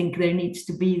 I think there needs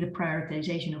to be the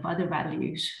prioritization of other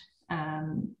values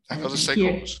and other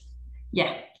Here, stakeholders.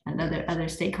 yeah, and other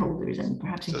stakeholders, and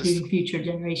perhaps So including future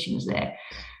generations there.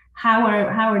 Yeah. How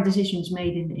are decisions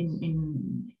made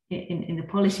in the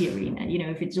policy arena? You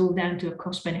know, if it's all down to a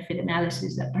cost-benefit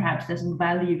analysis that perhaps doesn't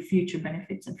value future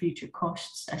benefits and future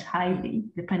costs as highly,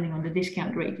 depending on the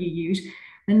discount rate you use,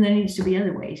 then there needs to be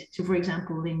other ways. So, for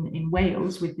example, in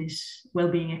Wales, with this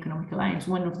Wellbeing Economic Alliance,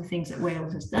 one of the things that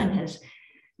Wales has done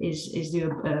is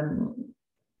do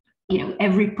you know,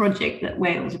 every project that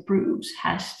Wales approves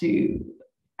has to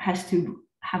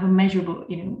have a measurable,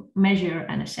 you know, measure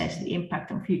and assess the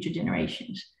impact on future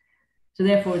generations. So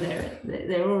therefore,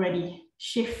 they're already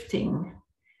shifting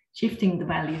the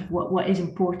value of what is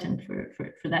important for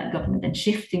that government, and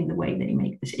shifting the way they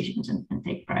make decisions and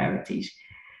take priorities.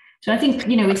 So I think,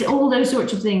 you know, it's all those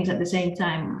sorts of things at the same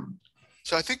time.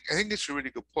 So I think it's a really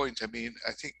good point. I mean,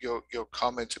 I think your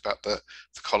comment about the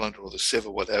colander or the sieve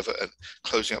or whatever and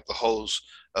closing up the holes,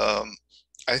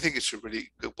 I think it's a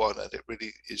really good one, and it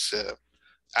really is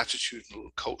attitudinal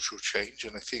cultural change.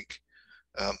 And I think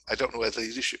I don't know where the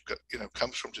leadership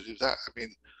comes from to do that. I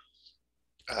mean,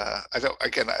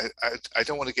 I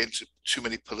don't want to get into too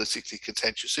many politically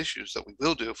contentious issues that we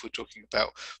will do if we're talking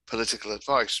about political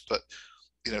advice, but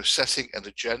you know, setting an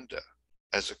agenda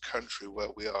as a country where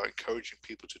we are encouraging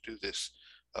people to do this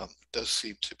does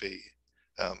seem to be,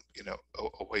 you know,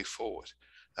 a way forward.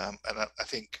 And I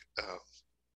think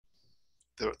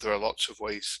there are lots of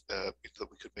ways that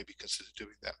we could maybe consider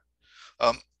doing that.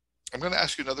 I'm going to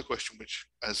ask you another question, which,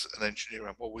 as an engineer,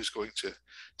 I'm always going to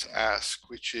ask,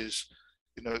 which is,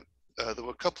 you know, there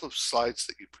were a couple of slides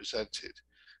that you presented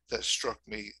that struck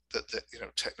me that you know,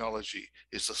 technology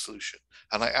is the solution,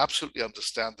 and I absolutely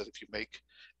understand that if you make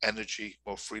energy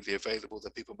more freely available,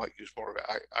 then people might use more of it.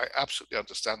 I absolutely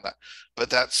understand that, but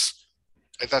that's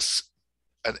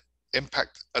an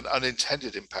impact, an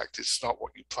unintended impact. It's not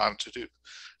what you plan to do.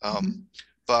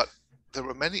 But there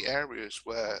are many areas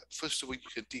where, first of all, you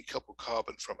can decouple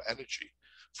carbon from energy.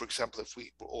 For example, if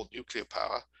we were all nuclear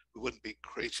power, we wouldn't be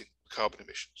creating carbon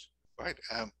emissions, right?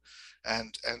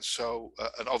 And so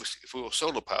obviously, if we were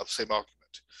solar power, the same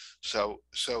argument. So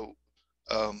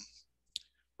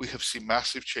we have seen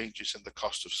massive changes in the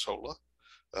cost of solar,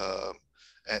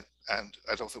 and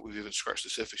I don't think we've even scratched the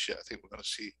surface yet. I think we're going to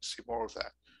see more of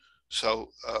that. So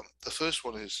the first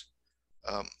one is,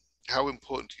 how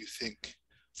important do you think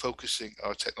focusing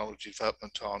our technology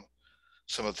development on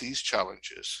some of these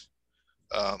challenges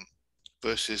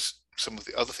versus some of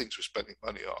the other things we're spending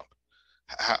money on?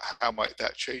 How might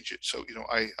that change it? So, you know,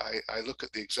 I look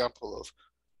at the example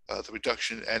of the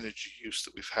reduction in energy use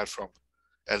that we've had from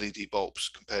LED bulbs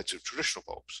compared to traditional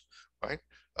bulbs, right?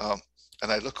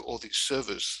 And I look at all these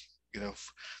servers, you know,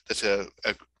 that are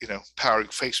you know, powering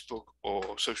Facebook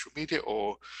or social media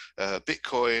or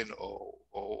Bitcoin or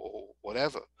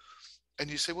whatever. And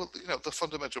you say, well, you know, the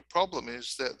fundamental problem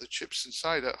is that the chips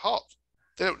inside are hot.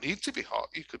 They don't need to be hot.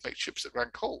 You could make chips that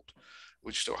ran cold.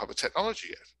 We just don't have a technology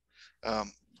yet.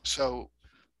 So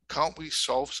can't we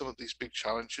solve some of these big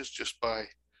challenges just by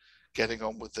getting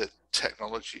on with the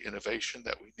technology innovation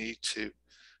that we need to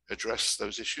address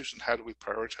those issues? And how do we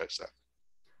prioritize that?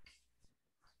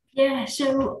 Yeah,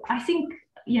 so I think,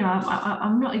 you know,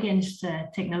 I'm not against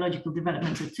technological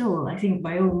developments at all. I think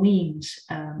by all means,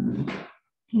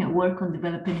 you know, work on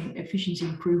developing efficiency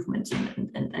improvements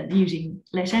and using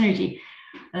less energy.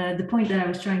 The point that I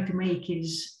was trying to make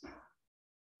is,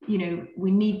 you know,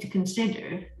 we need to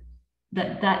consider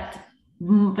that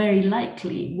very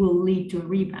likely will lead to a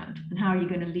rebound. And how are you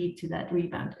going to lead to that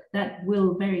rebound? That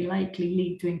will very likely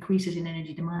lead to increases in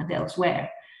energy demand elsewhere.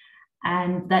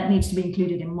 And that needs to be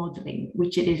included in modeling,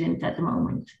 which it isn't at the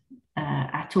moment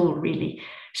at all, really.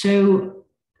 So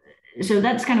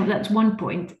that's one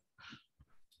point.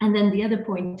 And then the other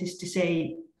point is to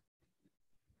say,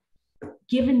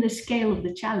 given the scale of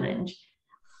the challenge,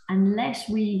 unless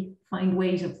we find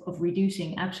ways of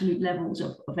reducing absolute levels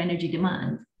of energy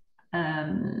demand,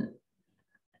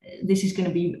 this is going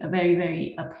to be a very,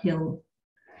 very uphill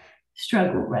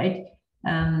struggle, right?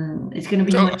 It's going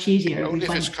to be much easier. Only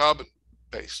if it's carbon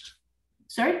based.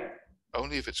 Sorry?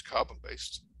 Only if it's carbon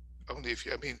based. Only if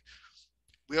you, I mean,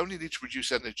 we only need to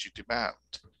reduce energy demand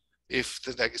if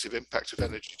the negative impact of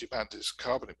energy demand is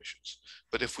carbon emissions.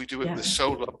 But if we do it with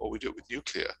solar, or we do it with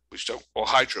nuclear, which don't, or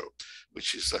hydro,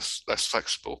 which is less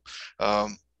flexible,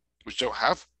 which don't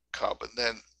have carbon,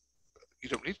 then you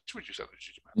don't need to reduce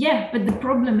energy demand. Yeah, but the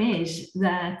problem is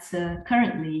that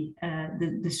currently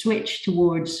the switch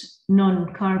towards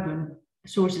non-carbon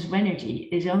sources of energy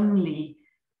is only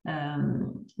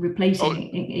replacing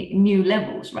new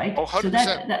levels, right? Oh, 100%. So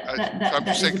that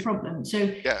is the problem. So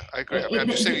yeah, I agree. I'm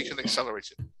just saying you can accelerate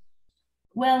it.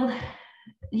 Well,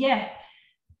 yeah,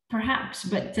 perhaps,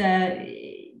 but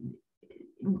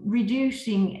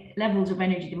reducing levels of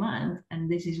energy demand, and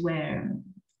this is where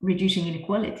reducing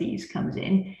inequalities comes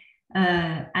in,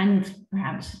 and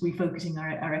perhaps refocusing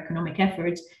our economic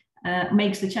efforts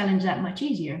makes the challenge that much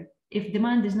easier. If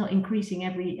demand is not increasing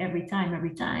every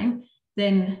time,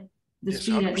 then the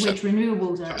speed at which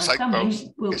renewables are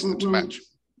coming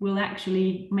will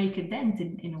actually make a dent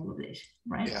in all of this,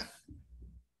 right?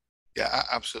 Yeah,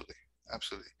 absolutely.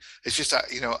 It's just that,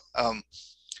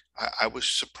 I was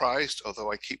surprised,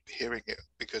 although I keep hearing it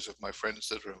because of my friends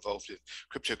that are involved in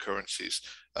cryptocurrencies,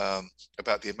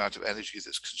 about the amount of energy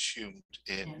that's consumed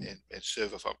in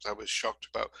server farms. I was shocked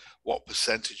about what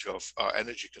percentage of our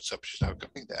energy consumption is now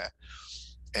going there.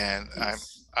 And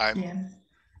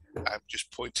I'm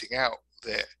just pointing out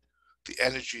that the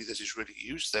energy that is really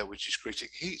used there, which is creating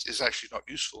heat, is actually not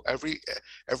useful.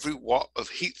 Every watt of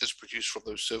heat that's produced from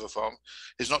those server farms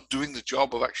is not doing the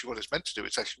job of actually what it's meant to do.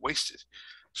 It's actually wasted.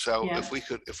 So if we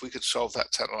could solve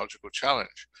that technological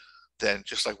challenge, then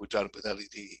just like we've done with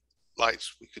LED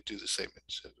lights, we could do the same in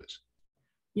servers.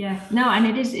 Yeah, no, and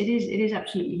it is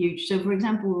absolutely huge. So, for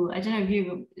example, I don't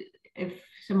know if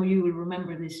some of you will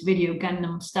remember this video,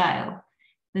 Gangnam Style.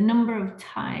 The number of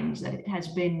times that it has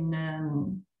been,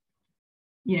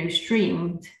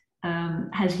 streamed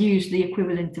has used the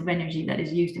equivalent of energy that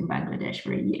is used in Bangladesh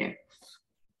for a year.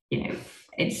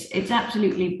 It's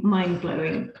absolutely mind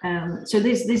blowing. So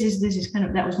this is kind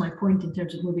of, that was my point in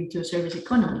terms of moving to a service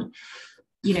economy.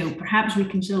 Perhaps we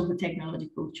can solve the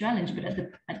technological challenge, but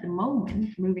at the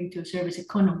moment, moving to a service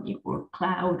economy or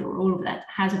cloud or all of that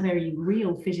has a very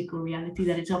real physical reality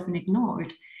that is often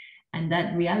ignored. And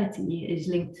that reality is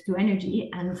linked to energy.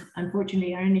 And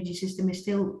unfortunately, our energy system is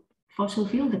still fossil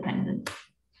fuel dependent.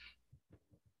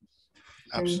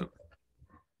 Absolutely.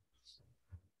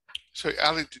 So,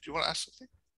 Ali, did you want to ask something?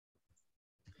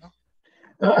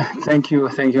 No? Thank you,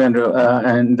 Andrew,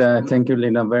 and thank you,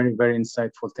 Lina. Very, very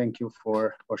insightful. Thank you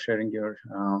for sharing your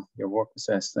work with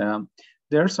us.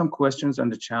 There are some questions on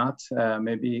the chat.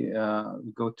 Maybe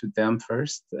go to them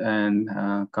first and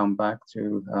come back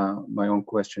to my own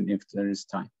question if there is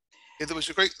time. Yeah, there was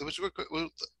a great,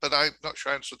 but I'm not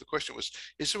sure I answered the question.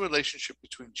 Is there a relationship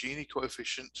between Gini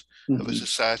coefficient of a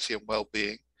society and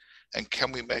well-being, and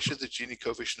can we measure the Gini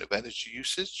coefficient of energy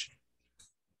usage?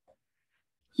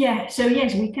 Yeah, so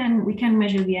yes, we can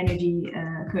measure the energy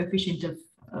coefficient of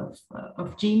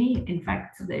Gini. In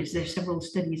fact, there's several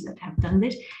studies that have done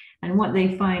this, and what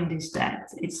they find is that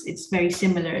it's very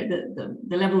similar.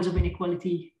 The levels of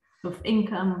inequality of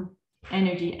income,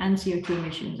 energy, and CO2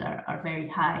 emissions are very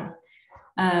high.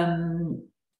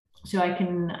 So I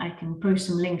can post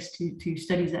some links to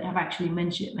studies that have actually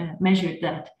measured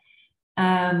that.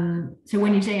 So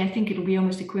when you say I think it'll be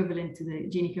almost equivalent to the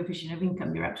Gini coefficient of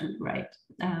income, you're absolutely right.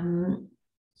 And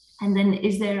then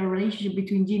is there a relationship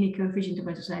between Gini coefficient of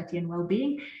a society and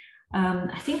well-being?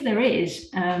 I think there is.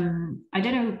 I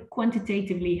don't know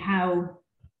quantitatively how.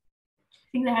 I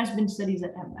think there has been studies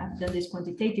that have done this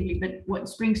quantitatively, but what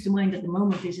springs to mind at the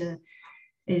moment is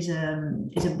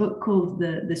a book called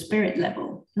the Spirit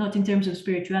Level, not in terms of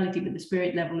spirituality, but the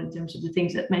spirit level in terms of the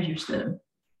things that measures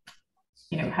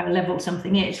how level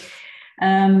something is.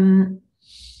 And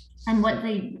what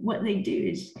they do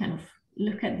is kind of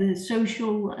look at the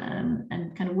social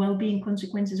and kind of well-being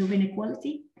consequences of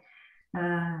inequality.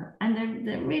 And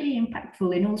they're really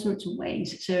impactful in all sorts of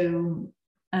ways. So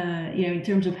in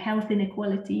terms of health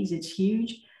inequalities, it's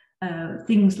huge.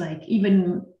 Things like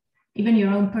even your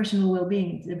own personal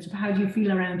well-being, in terms of how do you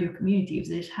feel around your community. If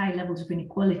there's high levels of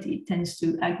inequality, it tends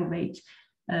to aggravate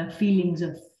feelings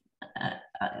of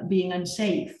being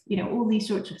unsafe. All these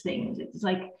sorts of things. It's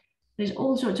like there's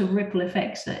all sorts of ripple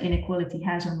effects that inequality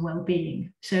has on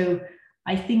well-being. So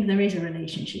I think there is a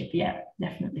relationship. Yeah,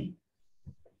 definitely.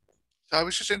 I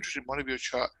was just interested in one of your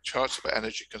charts about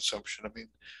energy consumption. I mean,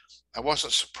 I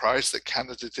wasn't surprised that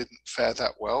Canada didn't fare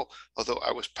that well, although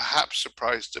I was perhaps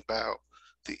surprised about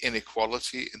the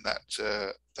inequality in that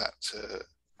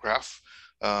graph.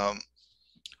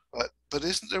 But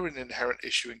isn't there an inherent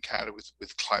issue in Canada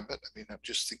with climate? I mean, I'm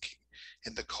just thinking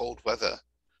in the cold weather,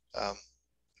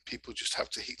 people just have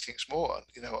to heat things more. I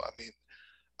mean,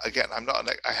 again,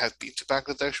 I have been to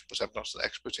Bangladesh, but I'm not an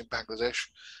expert in Bangladesh,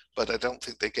 but I don't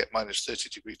think they get minus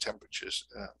 30-degree temperatures.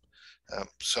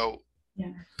 So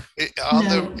yeah.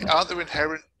 Are there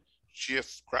inherent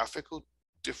geographical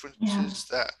differences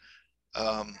that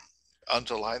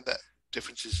underline that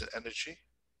differences in energy?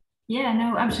 Yeah,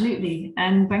 no, absolutely.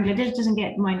 And Bangladesh doesn't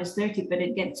get minus 30, but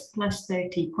it gets plus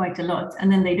 30 quite a lot. And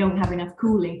then they don't have enough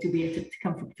cooling to be at a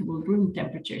comfortable room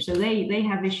temperature. So they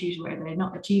have issues where they're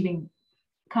not achieving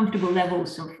comfortable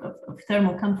levels of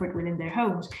thermal comfort within their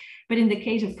homes. But in the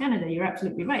case of Canada, you're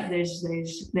absolutely right. There's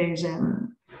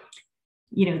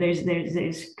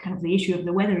kind of the issue of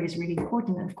the weather is really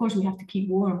important. And of course, we have to keep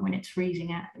warm when it's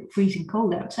freezing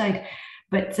cold outside.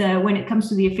 But when it comes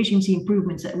to the efficiency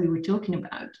improvements that we were talking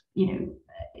about,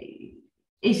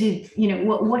 is it,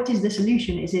 what is the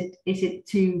solution? Is it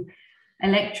to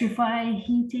electrify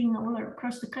heating all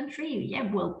across the country?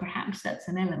 Yeah, well, perhaps that's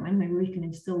an element. Maybe we can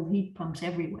install heat pumps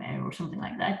everywhere or something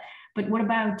like that. But what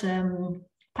about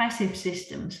passive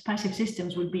systems? Passive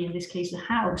systems would be, in this case, a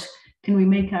house. Can we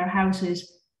make our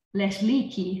houses less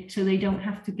leaky so they don't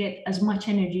have to get as much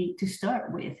energy to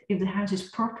start with? If the house is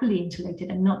properly insulated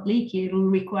and not leaky, it will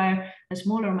require a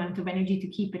smaller amount of energy to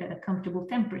keep it at a comfortable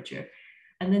temperature.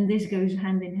 And then this goes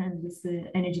hand in hand with the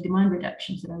energy demand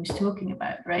reductions that I was talking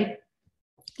about, right?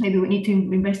 Maybe we need to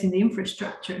invest in the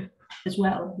infrastructure as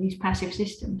well, these passive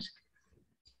systems.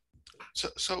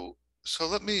 So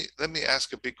let me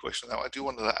ask a big question now. I do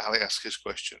want to let Ali ask his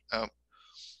question.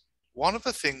 One of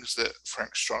the things that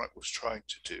Frank Stronach was trying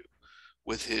to do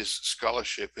with his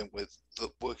scholarship and with the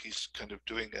work he's kind of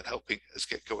doing and helping us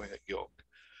get going at York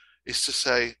is to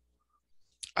say,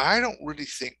 I don't really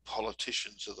think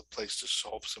politicians are the place to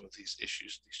solve some of these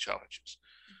issues, these challenges.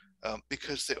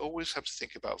 Because they always have to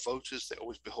think about voters, they're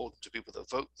always beholden to people that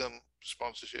vote them,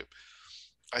 sponsorship.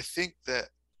 I think that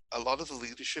a lot of the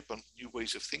leadership on new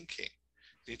ways of thinking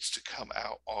needs to come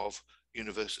out of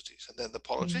universities. And then the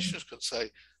politicians can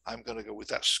say, I'm going to go with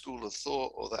that school of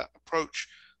thought or that approach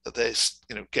that they're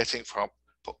getting from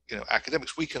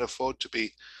academics. We can afford to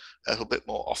be a little bit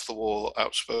more off the wall or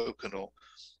outspoken or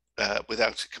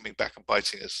without it coming back and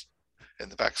biting us in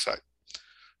the backside.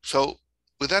 So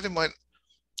with that in mind,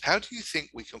 how do you think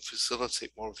we can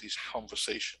facilitate more of these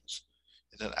conversations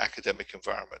in an academic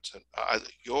environment, and either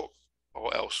York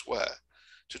or elsewhere,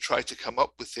 to try to come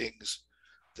up with things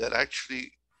that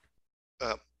actually,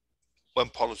 when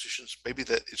politicians, maybe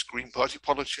that it's Green Party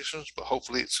politicians, but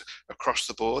hopefully it's across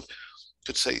the board,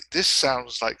 could say, this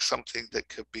sounds like something that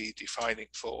could be defining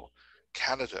for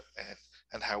Canada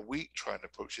and how we try and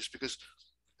approach this, because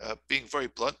being very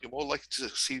blunt, you're more likely to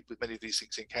succeed with many of these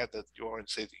things in Canada than you are in,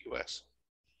 say, the US.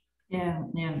 Yeah.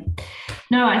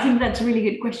 No, I think that's a really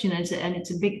good question, and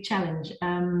it's a big challenge.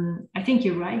 I think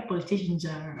you're right. Politicians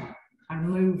are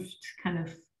moved kind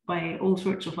of by all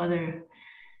sorts of other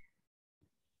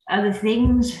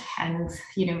things, and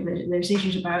there's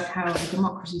issues about how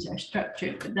democracies are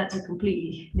structured, but that's a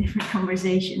completely different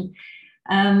conversation.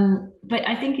 But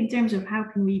I think in terms of how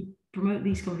can we promote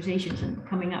these conversations and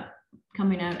coming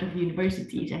out of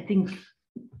universities, I think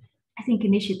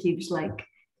initiatives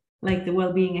like the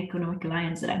Wellbeing Economic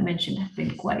Alliance that I mentioned have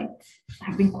been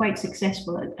quite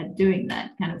successful at doing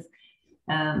that.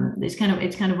 It's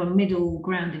kind of a middle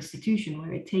ground institution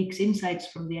where it takes insights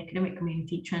from the academic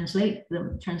community,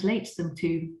 translates them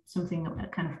to something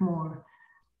kind of more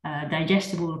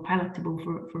digestible or palatable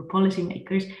for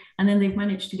policymakers, and then they've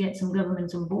managed to get some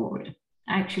governments on board,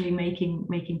 actually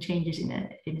making changes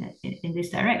in this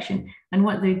direction. And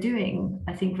what they're doing,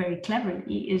 I think, very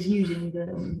cleverly, is using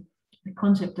the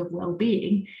concept of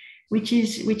well-being, which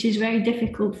is very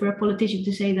difficult for a politician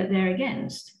to say that they're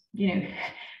against.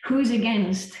 Who's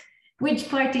against? Which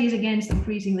party is against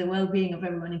increasing the well-being of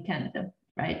everyone in Canada,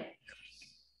 right?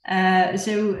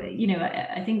 So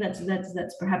I think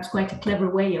that's perhaps quite a clever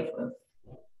way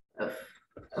of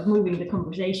moving the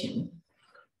conversation.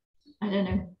 I don't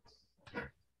know.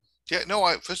 Yeah, no,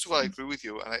 first of all, I agree with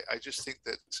you. And I just think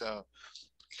that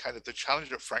kind of the challenge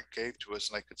that Frank gave to us,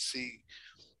 and I could see,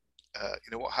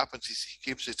 you know, what happens is he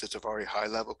gives it at a very high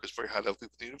level, because very high level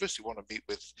people at the university want to meet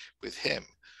with him.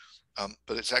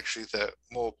 But it's actually the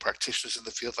more practitioners in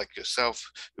the field like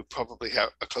yourself who probably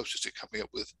are closest to coming up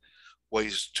with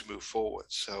ways to move forward.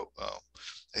 So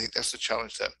I think that's the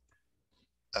challenge that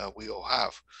we all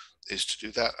have, is to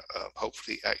do that,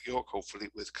 hopefully at York, hopefully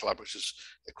with collaborators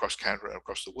across Canada and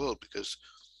across the world, because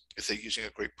if they're using a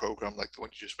great program like the one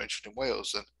you just mentioned in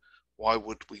Wales, then why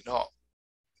would we not,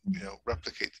 you know,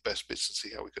 replicate the best bits and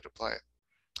see how we could apply it?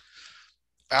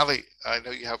 Ali, I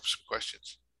know you have some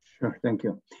questions. Sure, thank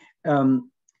you.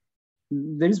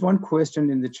 There is one question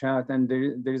in the chat, and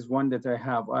there is one that I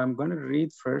have. I'm going to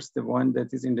read first the one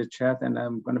that is in the chat, and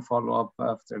I'm going to follow up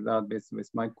after that with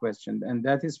my question. And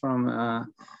that is from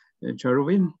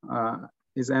Charuvin.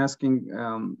 Is asking,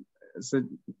 it's a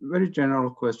very general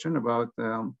question about,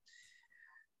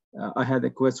 I had a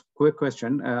quick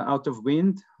question. Out of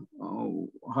wind,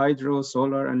 hydro,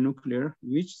 solar, and nuclear,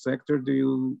 which sector do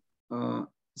you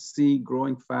see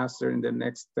growing faster in the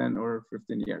next 10 or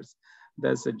 15 years?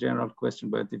 That's a general question,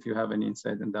 but if you have any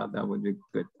insight on that, that would be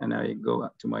good. And I go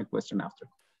to my question after.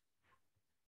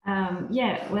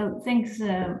 Yeah, well, thanks,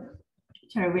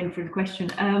 Charwin, for the question.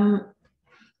 I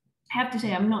have to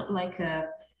say, I'm not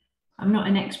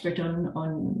an expert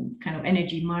on kind of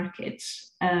energy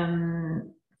markets.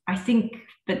 I think,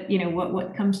 but you know,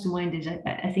 what comes to mind is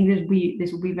I think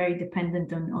this will be very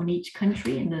dependent on each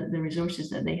country and the resources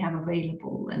that they have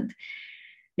available, and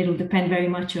it'll depend very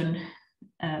much on,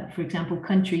 for example,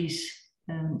 countries'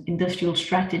 industrial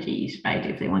strategies, right?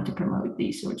 If they want to promote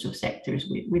these sorts of sectors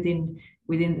within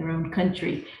their own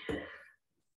country.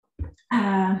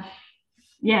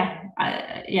 Yeah,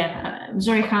 I'm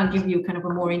sorry I can't give you kind of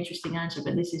a more interesting answer,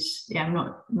 but this is, yeah, I'm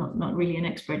not really an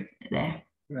expert there.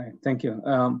 Right, thank you.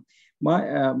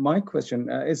 My question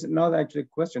is not actually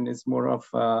a question, it's more of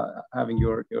having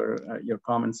your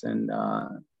comments and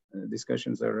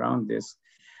discussions around this.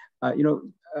 You know,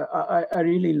 I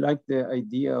really like the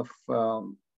idea of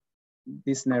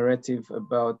this narrative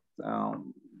about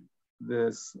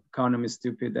this economy is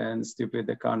stupid and stupid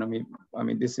economy. I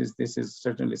mean, this is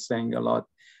certainly saying a lot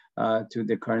to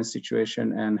the current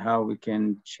situation and how we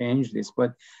can change this.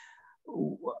 But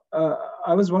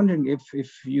I was wondering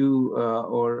if you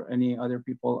or any other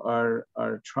people are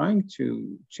trying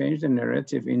to change the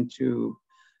narrative into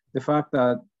the fact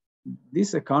that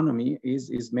this economy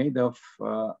is made of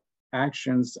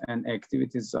actions and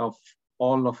activities of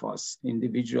all of us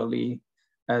individually,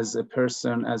 as a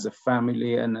person, as a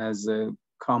family, and as a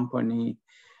company,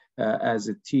 as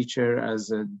a teacher,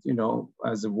 as a, you know,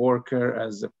 as a worker,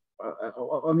 as a,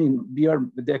 I mean,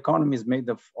 the economy is made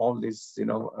of all these, you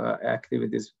know,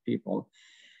 activities, people.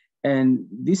 And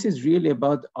this is really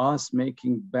about us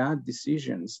making bad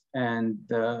decisions and,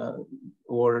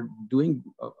 or doing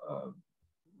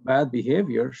bad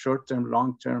behavior, short-term,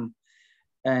 long-term.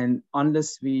 And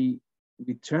unless we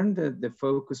turn the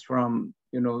focus from,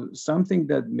 you know, something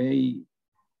that may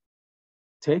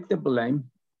take the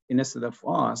blame instead of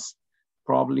us,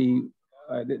 probably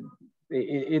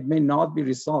it may not be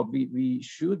resolved. We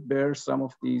should bear some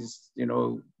of these, you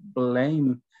know,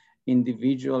 blame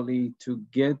individually to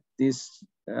get this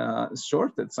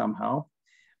sorted somehow.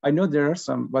 I know there are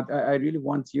some, but I really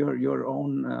want your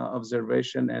own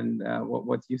observation and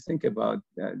what you think about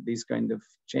these kind of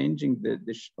changing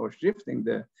or shifting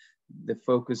the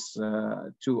focus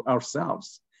to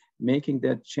ourselves, making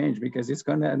that change, because it's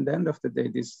gonna, at the end of the day,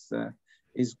 this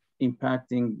is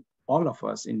impacting all of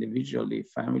us individually,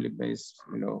 family-based,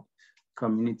 you know,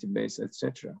 community-based,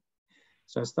 etc.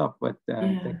 So I stop, but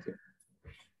thank you.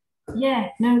 Yeah,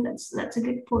 no, that's a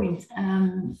good point.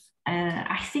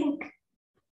 I think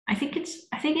it's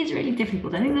really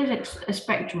difficult. I think there's a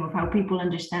spectrum of how people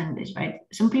understand this, right?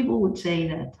 Some people would say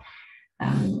that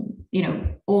you know,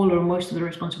 all or most of the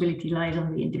responsibility lies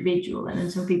on the individual, and then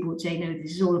some people would say, no,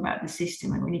 this is all about the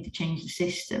system, and we need to change the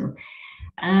system.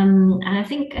 And I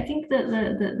think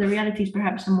that the reality is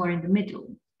perhaps somewhere in the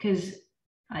middle, because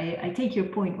I take your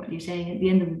point, what you're saying. At the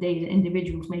end of the day, the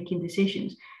individual's making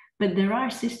decisions, but there are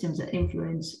systems that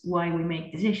influence why we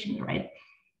make decisions, right?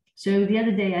 So the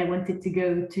other day I wanted to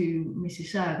go to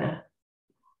Mississauga,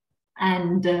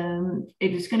 and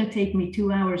it was going to take me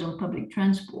 2 hours on public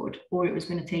transport, or it was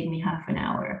going to take me half an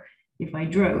hour if I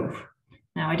drove.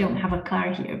 Now, I don't have a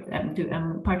car here, but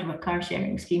I'm part of a car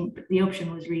sharing scheme, but the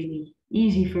option was really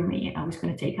easy for me. I was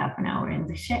going to take half an hour in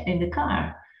the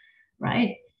car,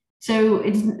 right? So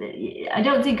I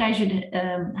don't think I should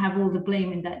have all the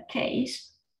blame in that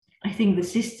case. I think the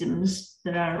systems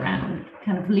that are around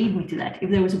kind of lead me to that. If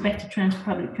there was a better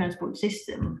public transport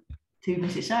system to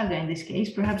Mississauga in this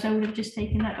case, perhaps I would have just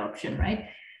taken that option, right?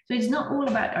 So it's not all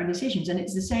about our decisions, and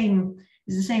it's the same.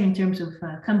 It's the same in terms of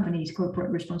companies' corporate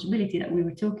responsibility that we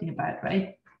were talking about,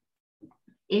 right?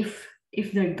 If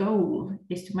their goal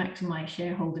is to maximize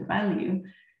shareholder value,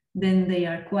 then they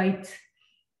are quite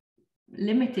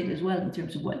limited as well in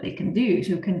terms of what they can do.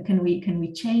 So can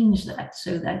we change that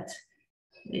so that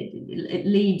it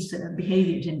leads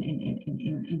behaviors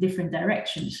in different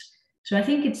directions? So I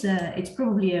think it's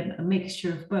probably a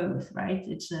mixture of both, right?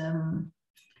 It's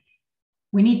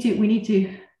we need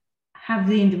to have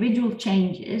the individual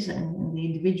changes and the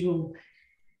individual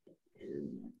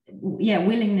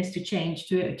willingness to change,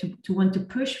 to want to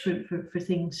push for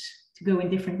things to go in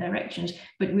different directions,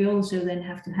 but we also then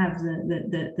have to have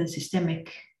the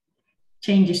systemic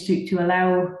changes to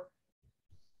allow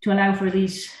for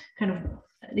these kind of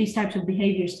these types of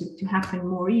behaviors to happen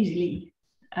more easily.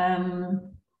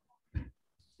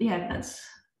 That's.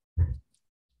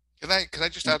 Can I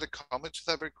just add a comment to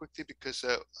that very quickly, because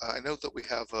I know that we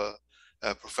have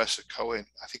Professor Cohen.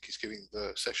 I think he's giving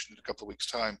the session in a couple of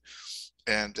weeks' time,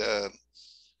 and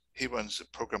he runs a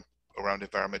program around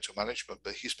environmental management,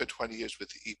 but he spent 20 years with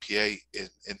the EPA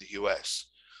in the US.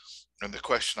 And the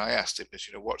question I asked him is,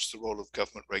 what's the role of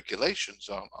government regulations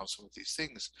on some of these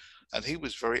things? And he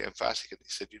was very emphatic, and he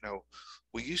said,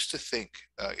 we used to think,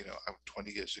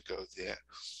 20 years ago there,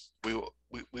 we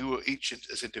were each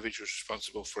as individuals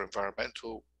responsible for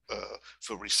environmental,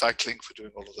 for recycling, for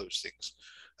doing all of those things.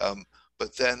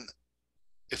 But then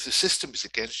if the system is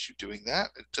against you doing that,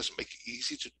 it doesn't make it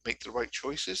easy to make the right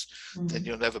choices, then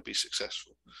you'll never be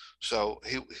successful. So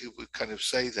he would kind of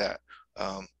say that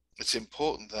it's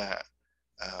important that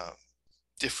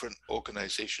different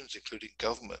organizations, including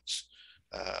governments,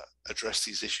 address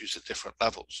these issues at different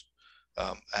levels,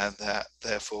 and that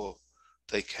therefore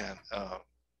they can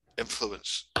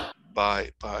influence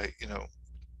by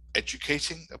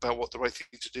educating about what the right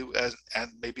thing to do,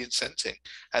 and maybe incenting,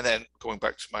 and then going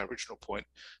back to my original point,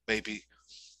 maybe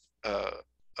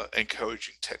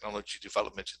encouraging technology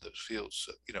development in those fields.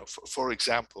 So, for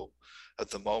example, at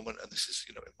the moment, and this is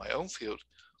in my own field,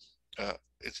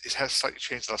 it has slightly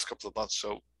changed the last couple of months.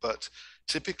 So, but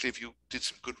typically, if you did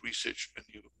some good research and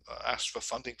you asked for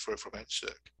funding for it from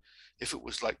NSERC, if it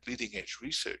was like leading edge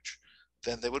research,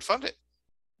 then they would fund it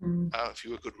if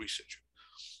you were a good researcher.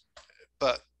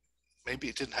 But maybe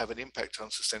it didn't have an impact on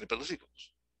sustainability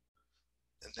goals.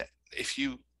 And that if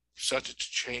you started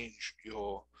to change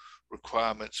your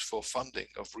requirements for funding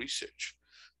of research,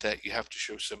 that you have to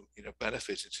show some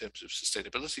benefit in terms of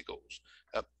sustainability goals.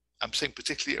 I'm saying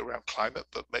particularly around climate,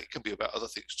 but it can be about other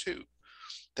things too.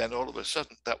 Then all of a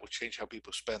sudden that will change how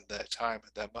people spend their time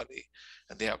and their money,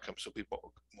 and the outcomes will be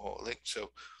more linked.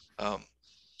 So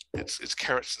it's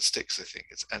carrots and sticks, I think.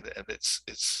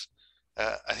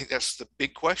 I think that's the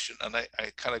big question, and I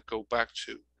kind of go back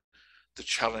to the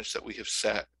challenge that we have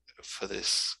set for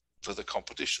the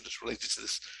competition that's related to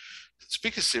this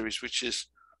speaker series, which is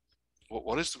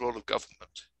what is the role of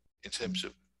government in terms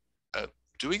of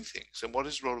doing things, and what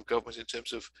is the role of government in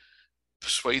terms of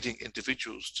persuading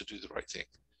individuals to do the right thing?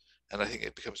 And I think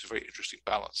it becomes a very interesting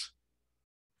balance.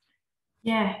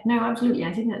 Yeah, no, absolutely.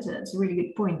 I think that's a really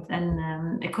good point.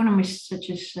 And economists such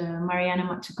as Mariana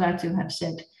Mazzucato have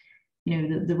said,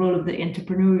 the role of the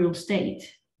entrepreneurial state,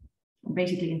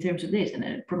 basically in terms of this,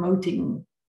 and promoting,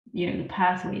 the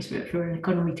pathways for an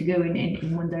economy to go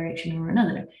in one direction or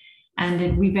another. And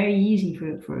it'd be very easy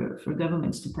for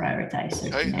governments to prioritize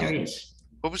certain areas.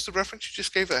 What was the reference you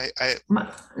just gave?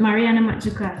 Mariana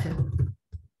Mazzucato.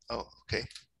 Oh, okay.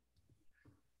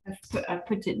 I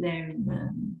put it there in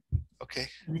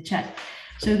the chat.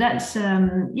 So that's So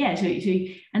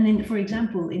and then, for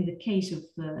example, in the case of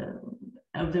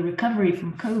the recovery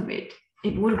from COVID,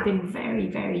 it would have been very,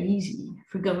 very easy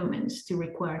for governments to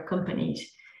require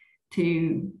companies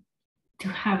to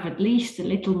have at least a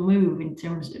little move in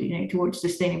terms of, towards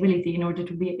sustainability in order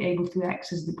to be able to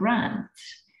access the grants.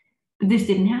 But this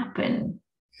didn't happen.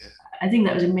 Yeah. I think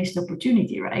that was a missed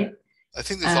opportunity, right? I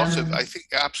think there's also, I think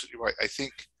you're absolutely right. I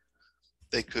think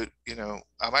they could,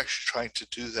 I'm actually trying to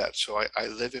do that. So I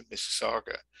live in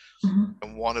Mississauga,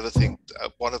 and one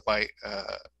of my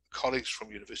colleagues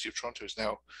from University of Toronto is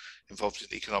now involved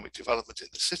in economic development in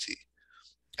the city.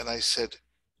 And I said,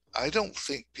 I don't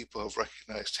think people have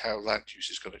recognized how land use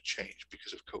is going to change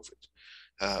because of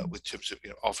COVID, with terms of,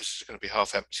 offices are going to be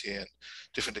half empty and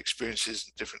different experiences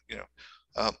and different,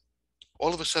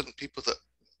 all of a sudden people that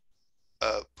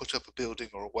put up a building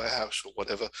or a warehouse or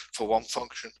whatever for one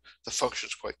function, the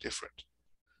function's quite different.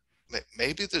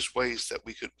 maybe there's ways that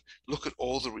we could look at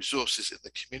all the resources in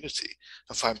the community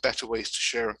and find better ways to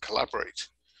share and collaborate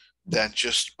than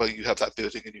just, well, you have that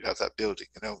building and you have that building.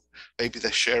 You know, maybe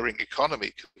the sharing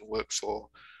economy can work for,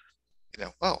 you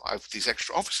know, well, I have these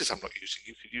extra offices I'm not using,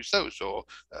 you could use those, or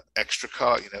extra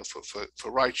car, you know,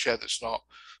 for rideshare that's not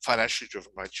financially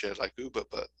driven rideshare like Uber,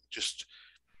 but just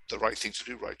the right thing to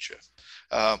do rideshare.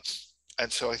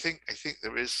 And so I think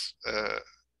there is,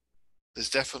 there's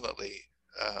definitely,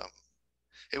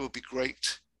 it would be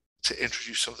great to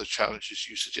introduce some of the challenges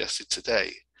you suggested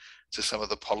today to some of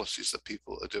the policies that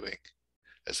people are doing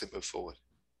as they move forward.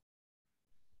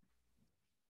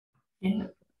 Yeah.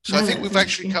 So I think we've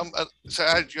actually come, so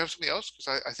do you have something else?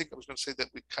 Because I think I was going to say that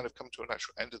we kind of come to a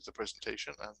natural end of the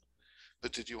presentation,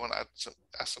 but did you want to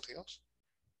add something else?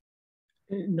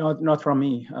 Not from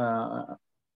me.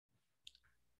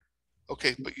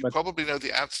 Okay, but you probably know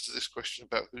the answer to this question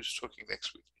about who's talking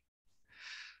next week.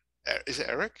 Is it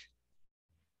Eric?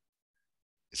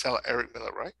 It's Eric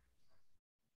Miller, right?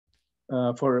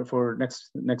 For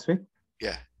next week?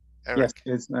 Yeah, Eric. Yes,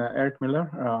 it's Eric Miller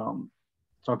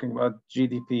talking about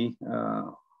GDP.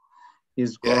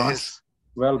 His gross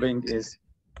well-being is.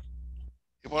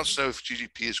 He wants to know if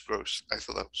GDP is gross. I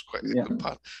thought that was quite a good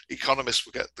pun. Economists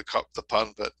will get the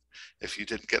pun, but if you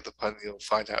didn't get the pun, you'll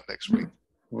find out next week.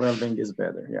 Well-being is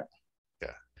better, yeah.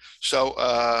 Yeah. So,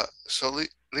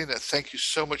 Lena, thank you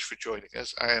so much for joining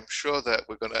us. I am sure that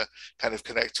we're going to kind of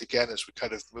connect again as we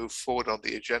kind of move forward on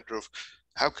the agenda of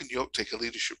how can York take a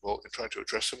leadership role in trying to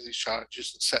address some of these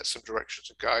challenges and set some directions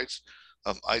and guides.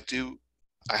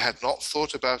 I had not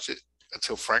thought about it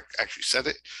until Frank actually said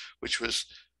it, which was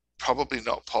probably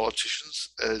not politicians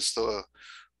as the,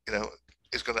 you know,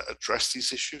 is going to address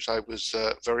these issues. I was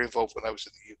very involved when I was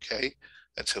in the UK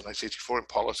until 1984 in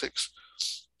politics,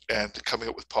 and coming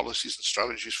up with policies and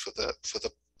strategies for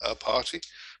the party.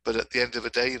 But at the end of the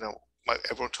day, you know,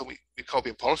 everyone told me you can't be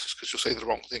in politics because you'll say the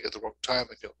wrong thing at the wrong time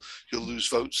and you'll lose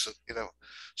votes, and you know.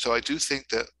 So I do think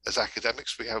that as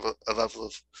academics we have a level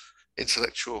of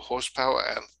intellectual horsepower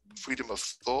and freedom of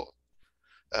thought,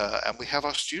 and we have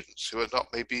our students who are not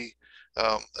maybe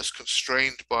as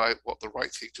constrained by what the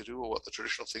right thing to do or what the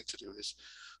traditional thing to do is,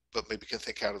 but maybe can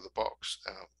think out of the box.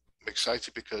 I'm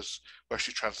excited because we're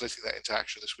actually translating that into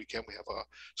action this weekend. We have our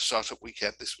startup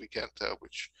weekend this weekend,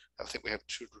 which I think we have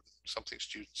 200-something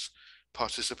students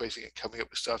participating and coming up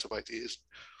with startup ideas.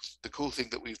 The cool thing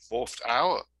that we've morphed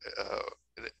our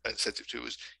incentive to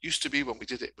used to be when we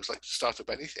did it was like to start up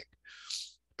anything.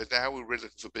 But now we're really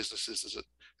looking for businesses as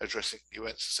addressing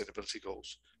UN sustainability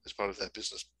goals as part of their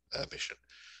business mission.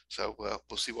 So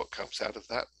we'll see what comes out of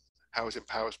that, how it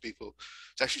empowers people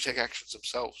to actually take actions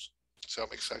themselves. So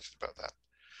I'm excited about that.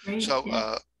 Great, so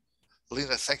yeah.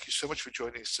 Lena, thank you so much for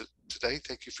joining us today.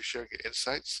 Thank you for sharing your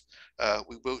insights.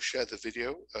 We will share the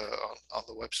video on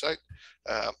the website,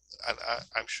 and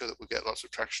I'm sure that we'll get lots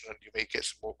of traction and you may get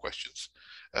some more questions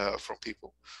from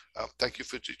people. Thank you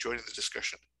for joining the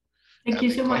discussion. Thank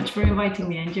you so much for inviting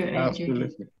me. I enjoyed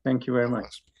it. Thank you very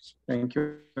much. Thank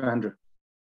you, Andrew.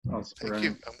 Thank you,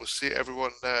 and we'll see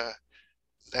everyone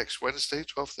next Wednesday,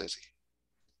 12:30.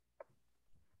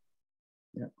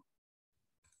 Yeah.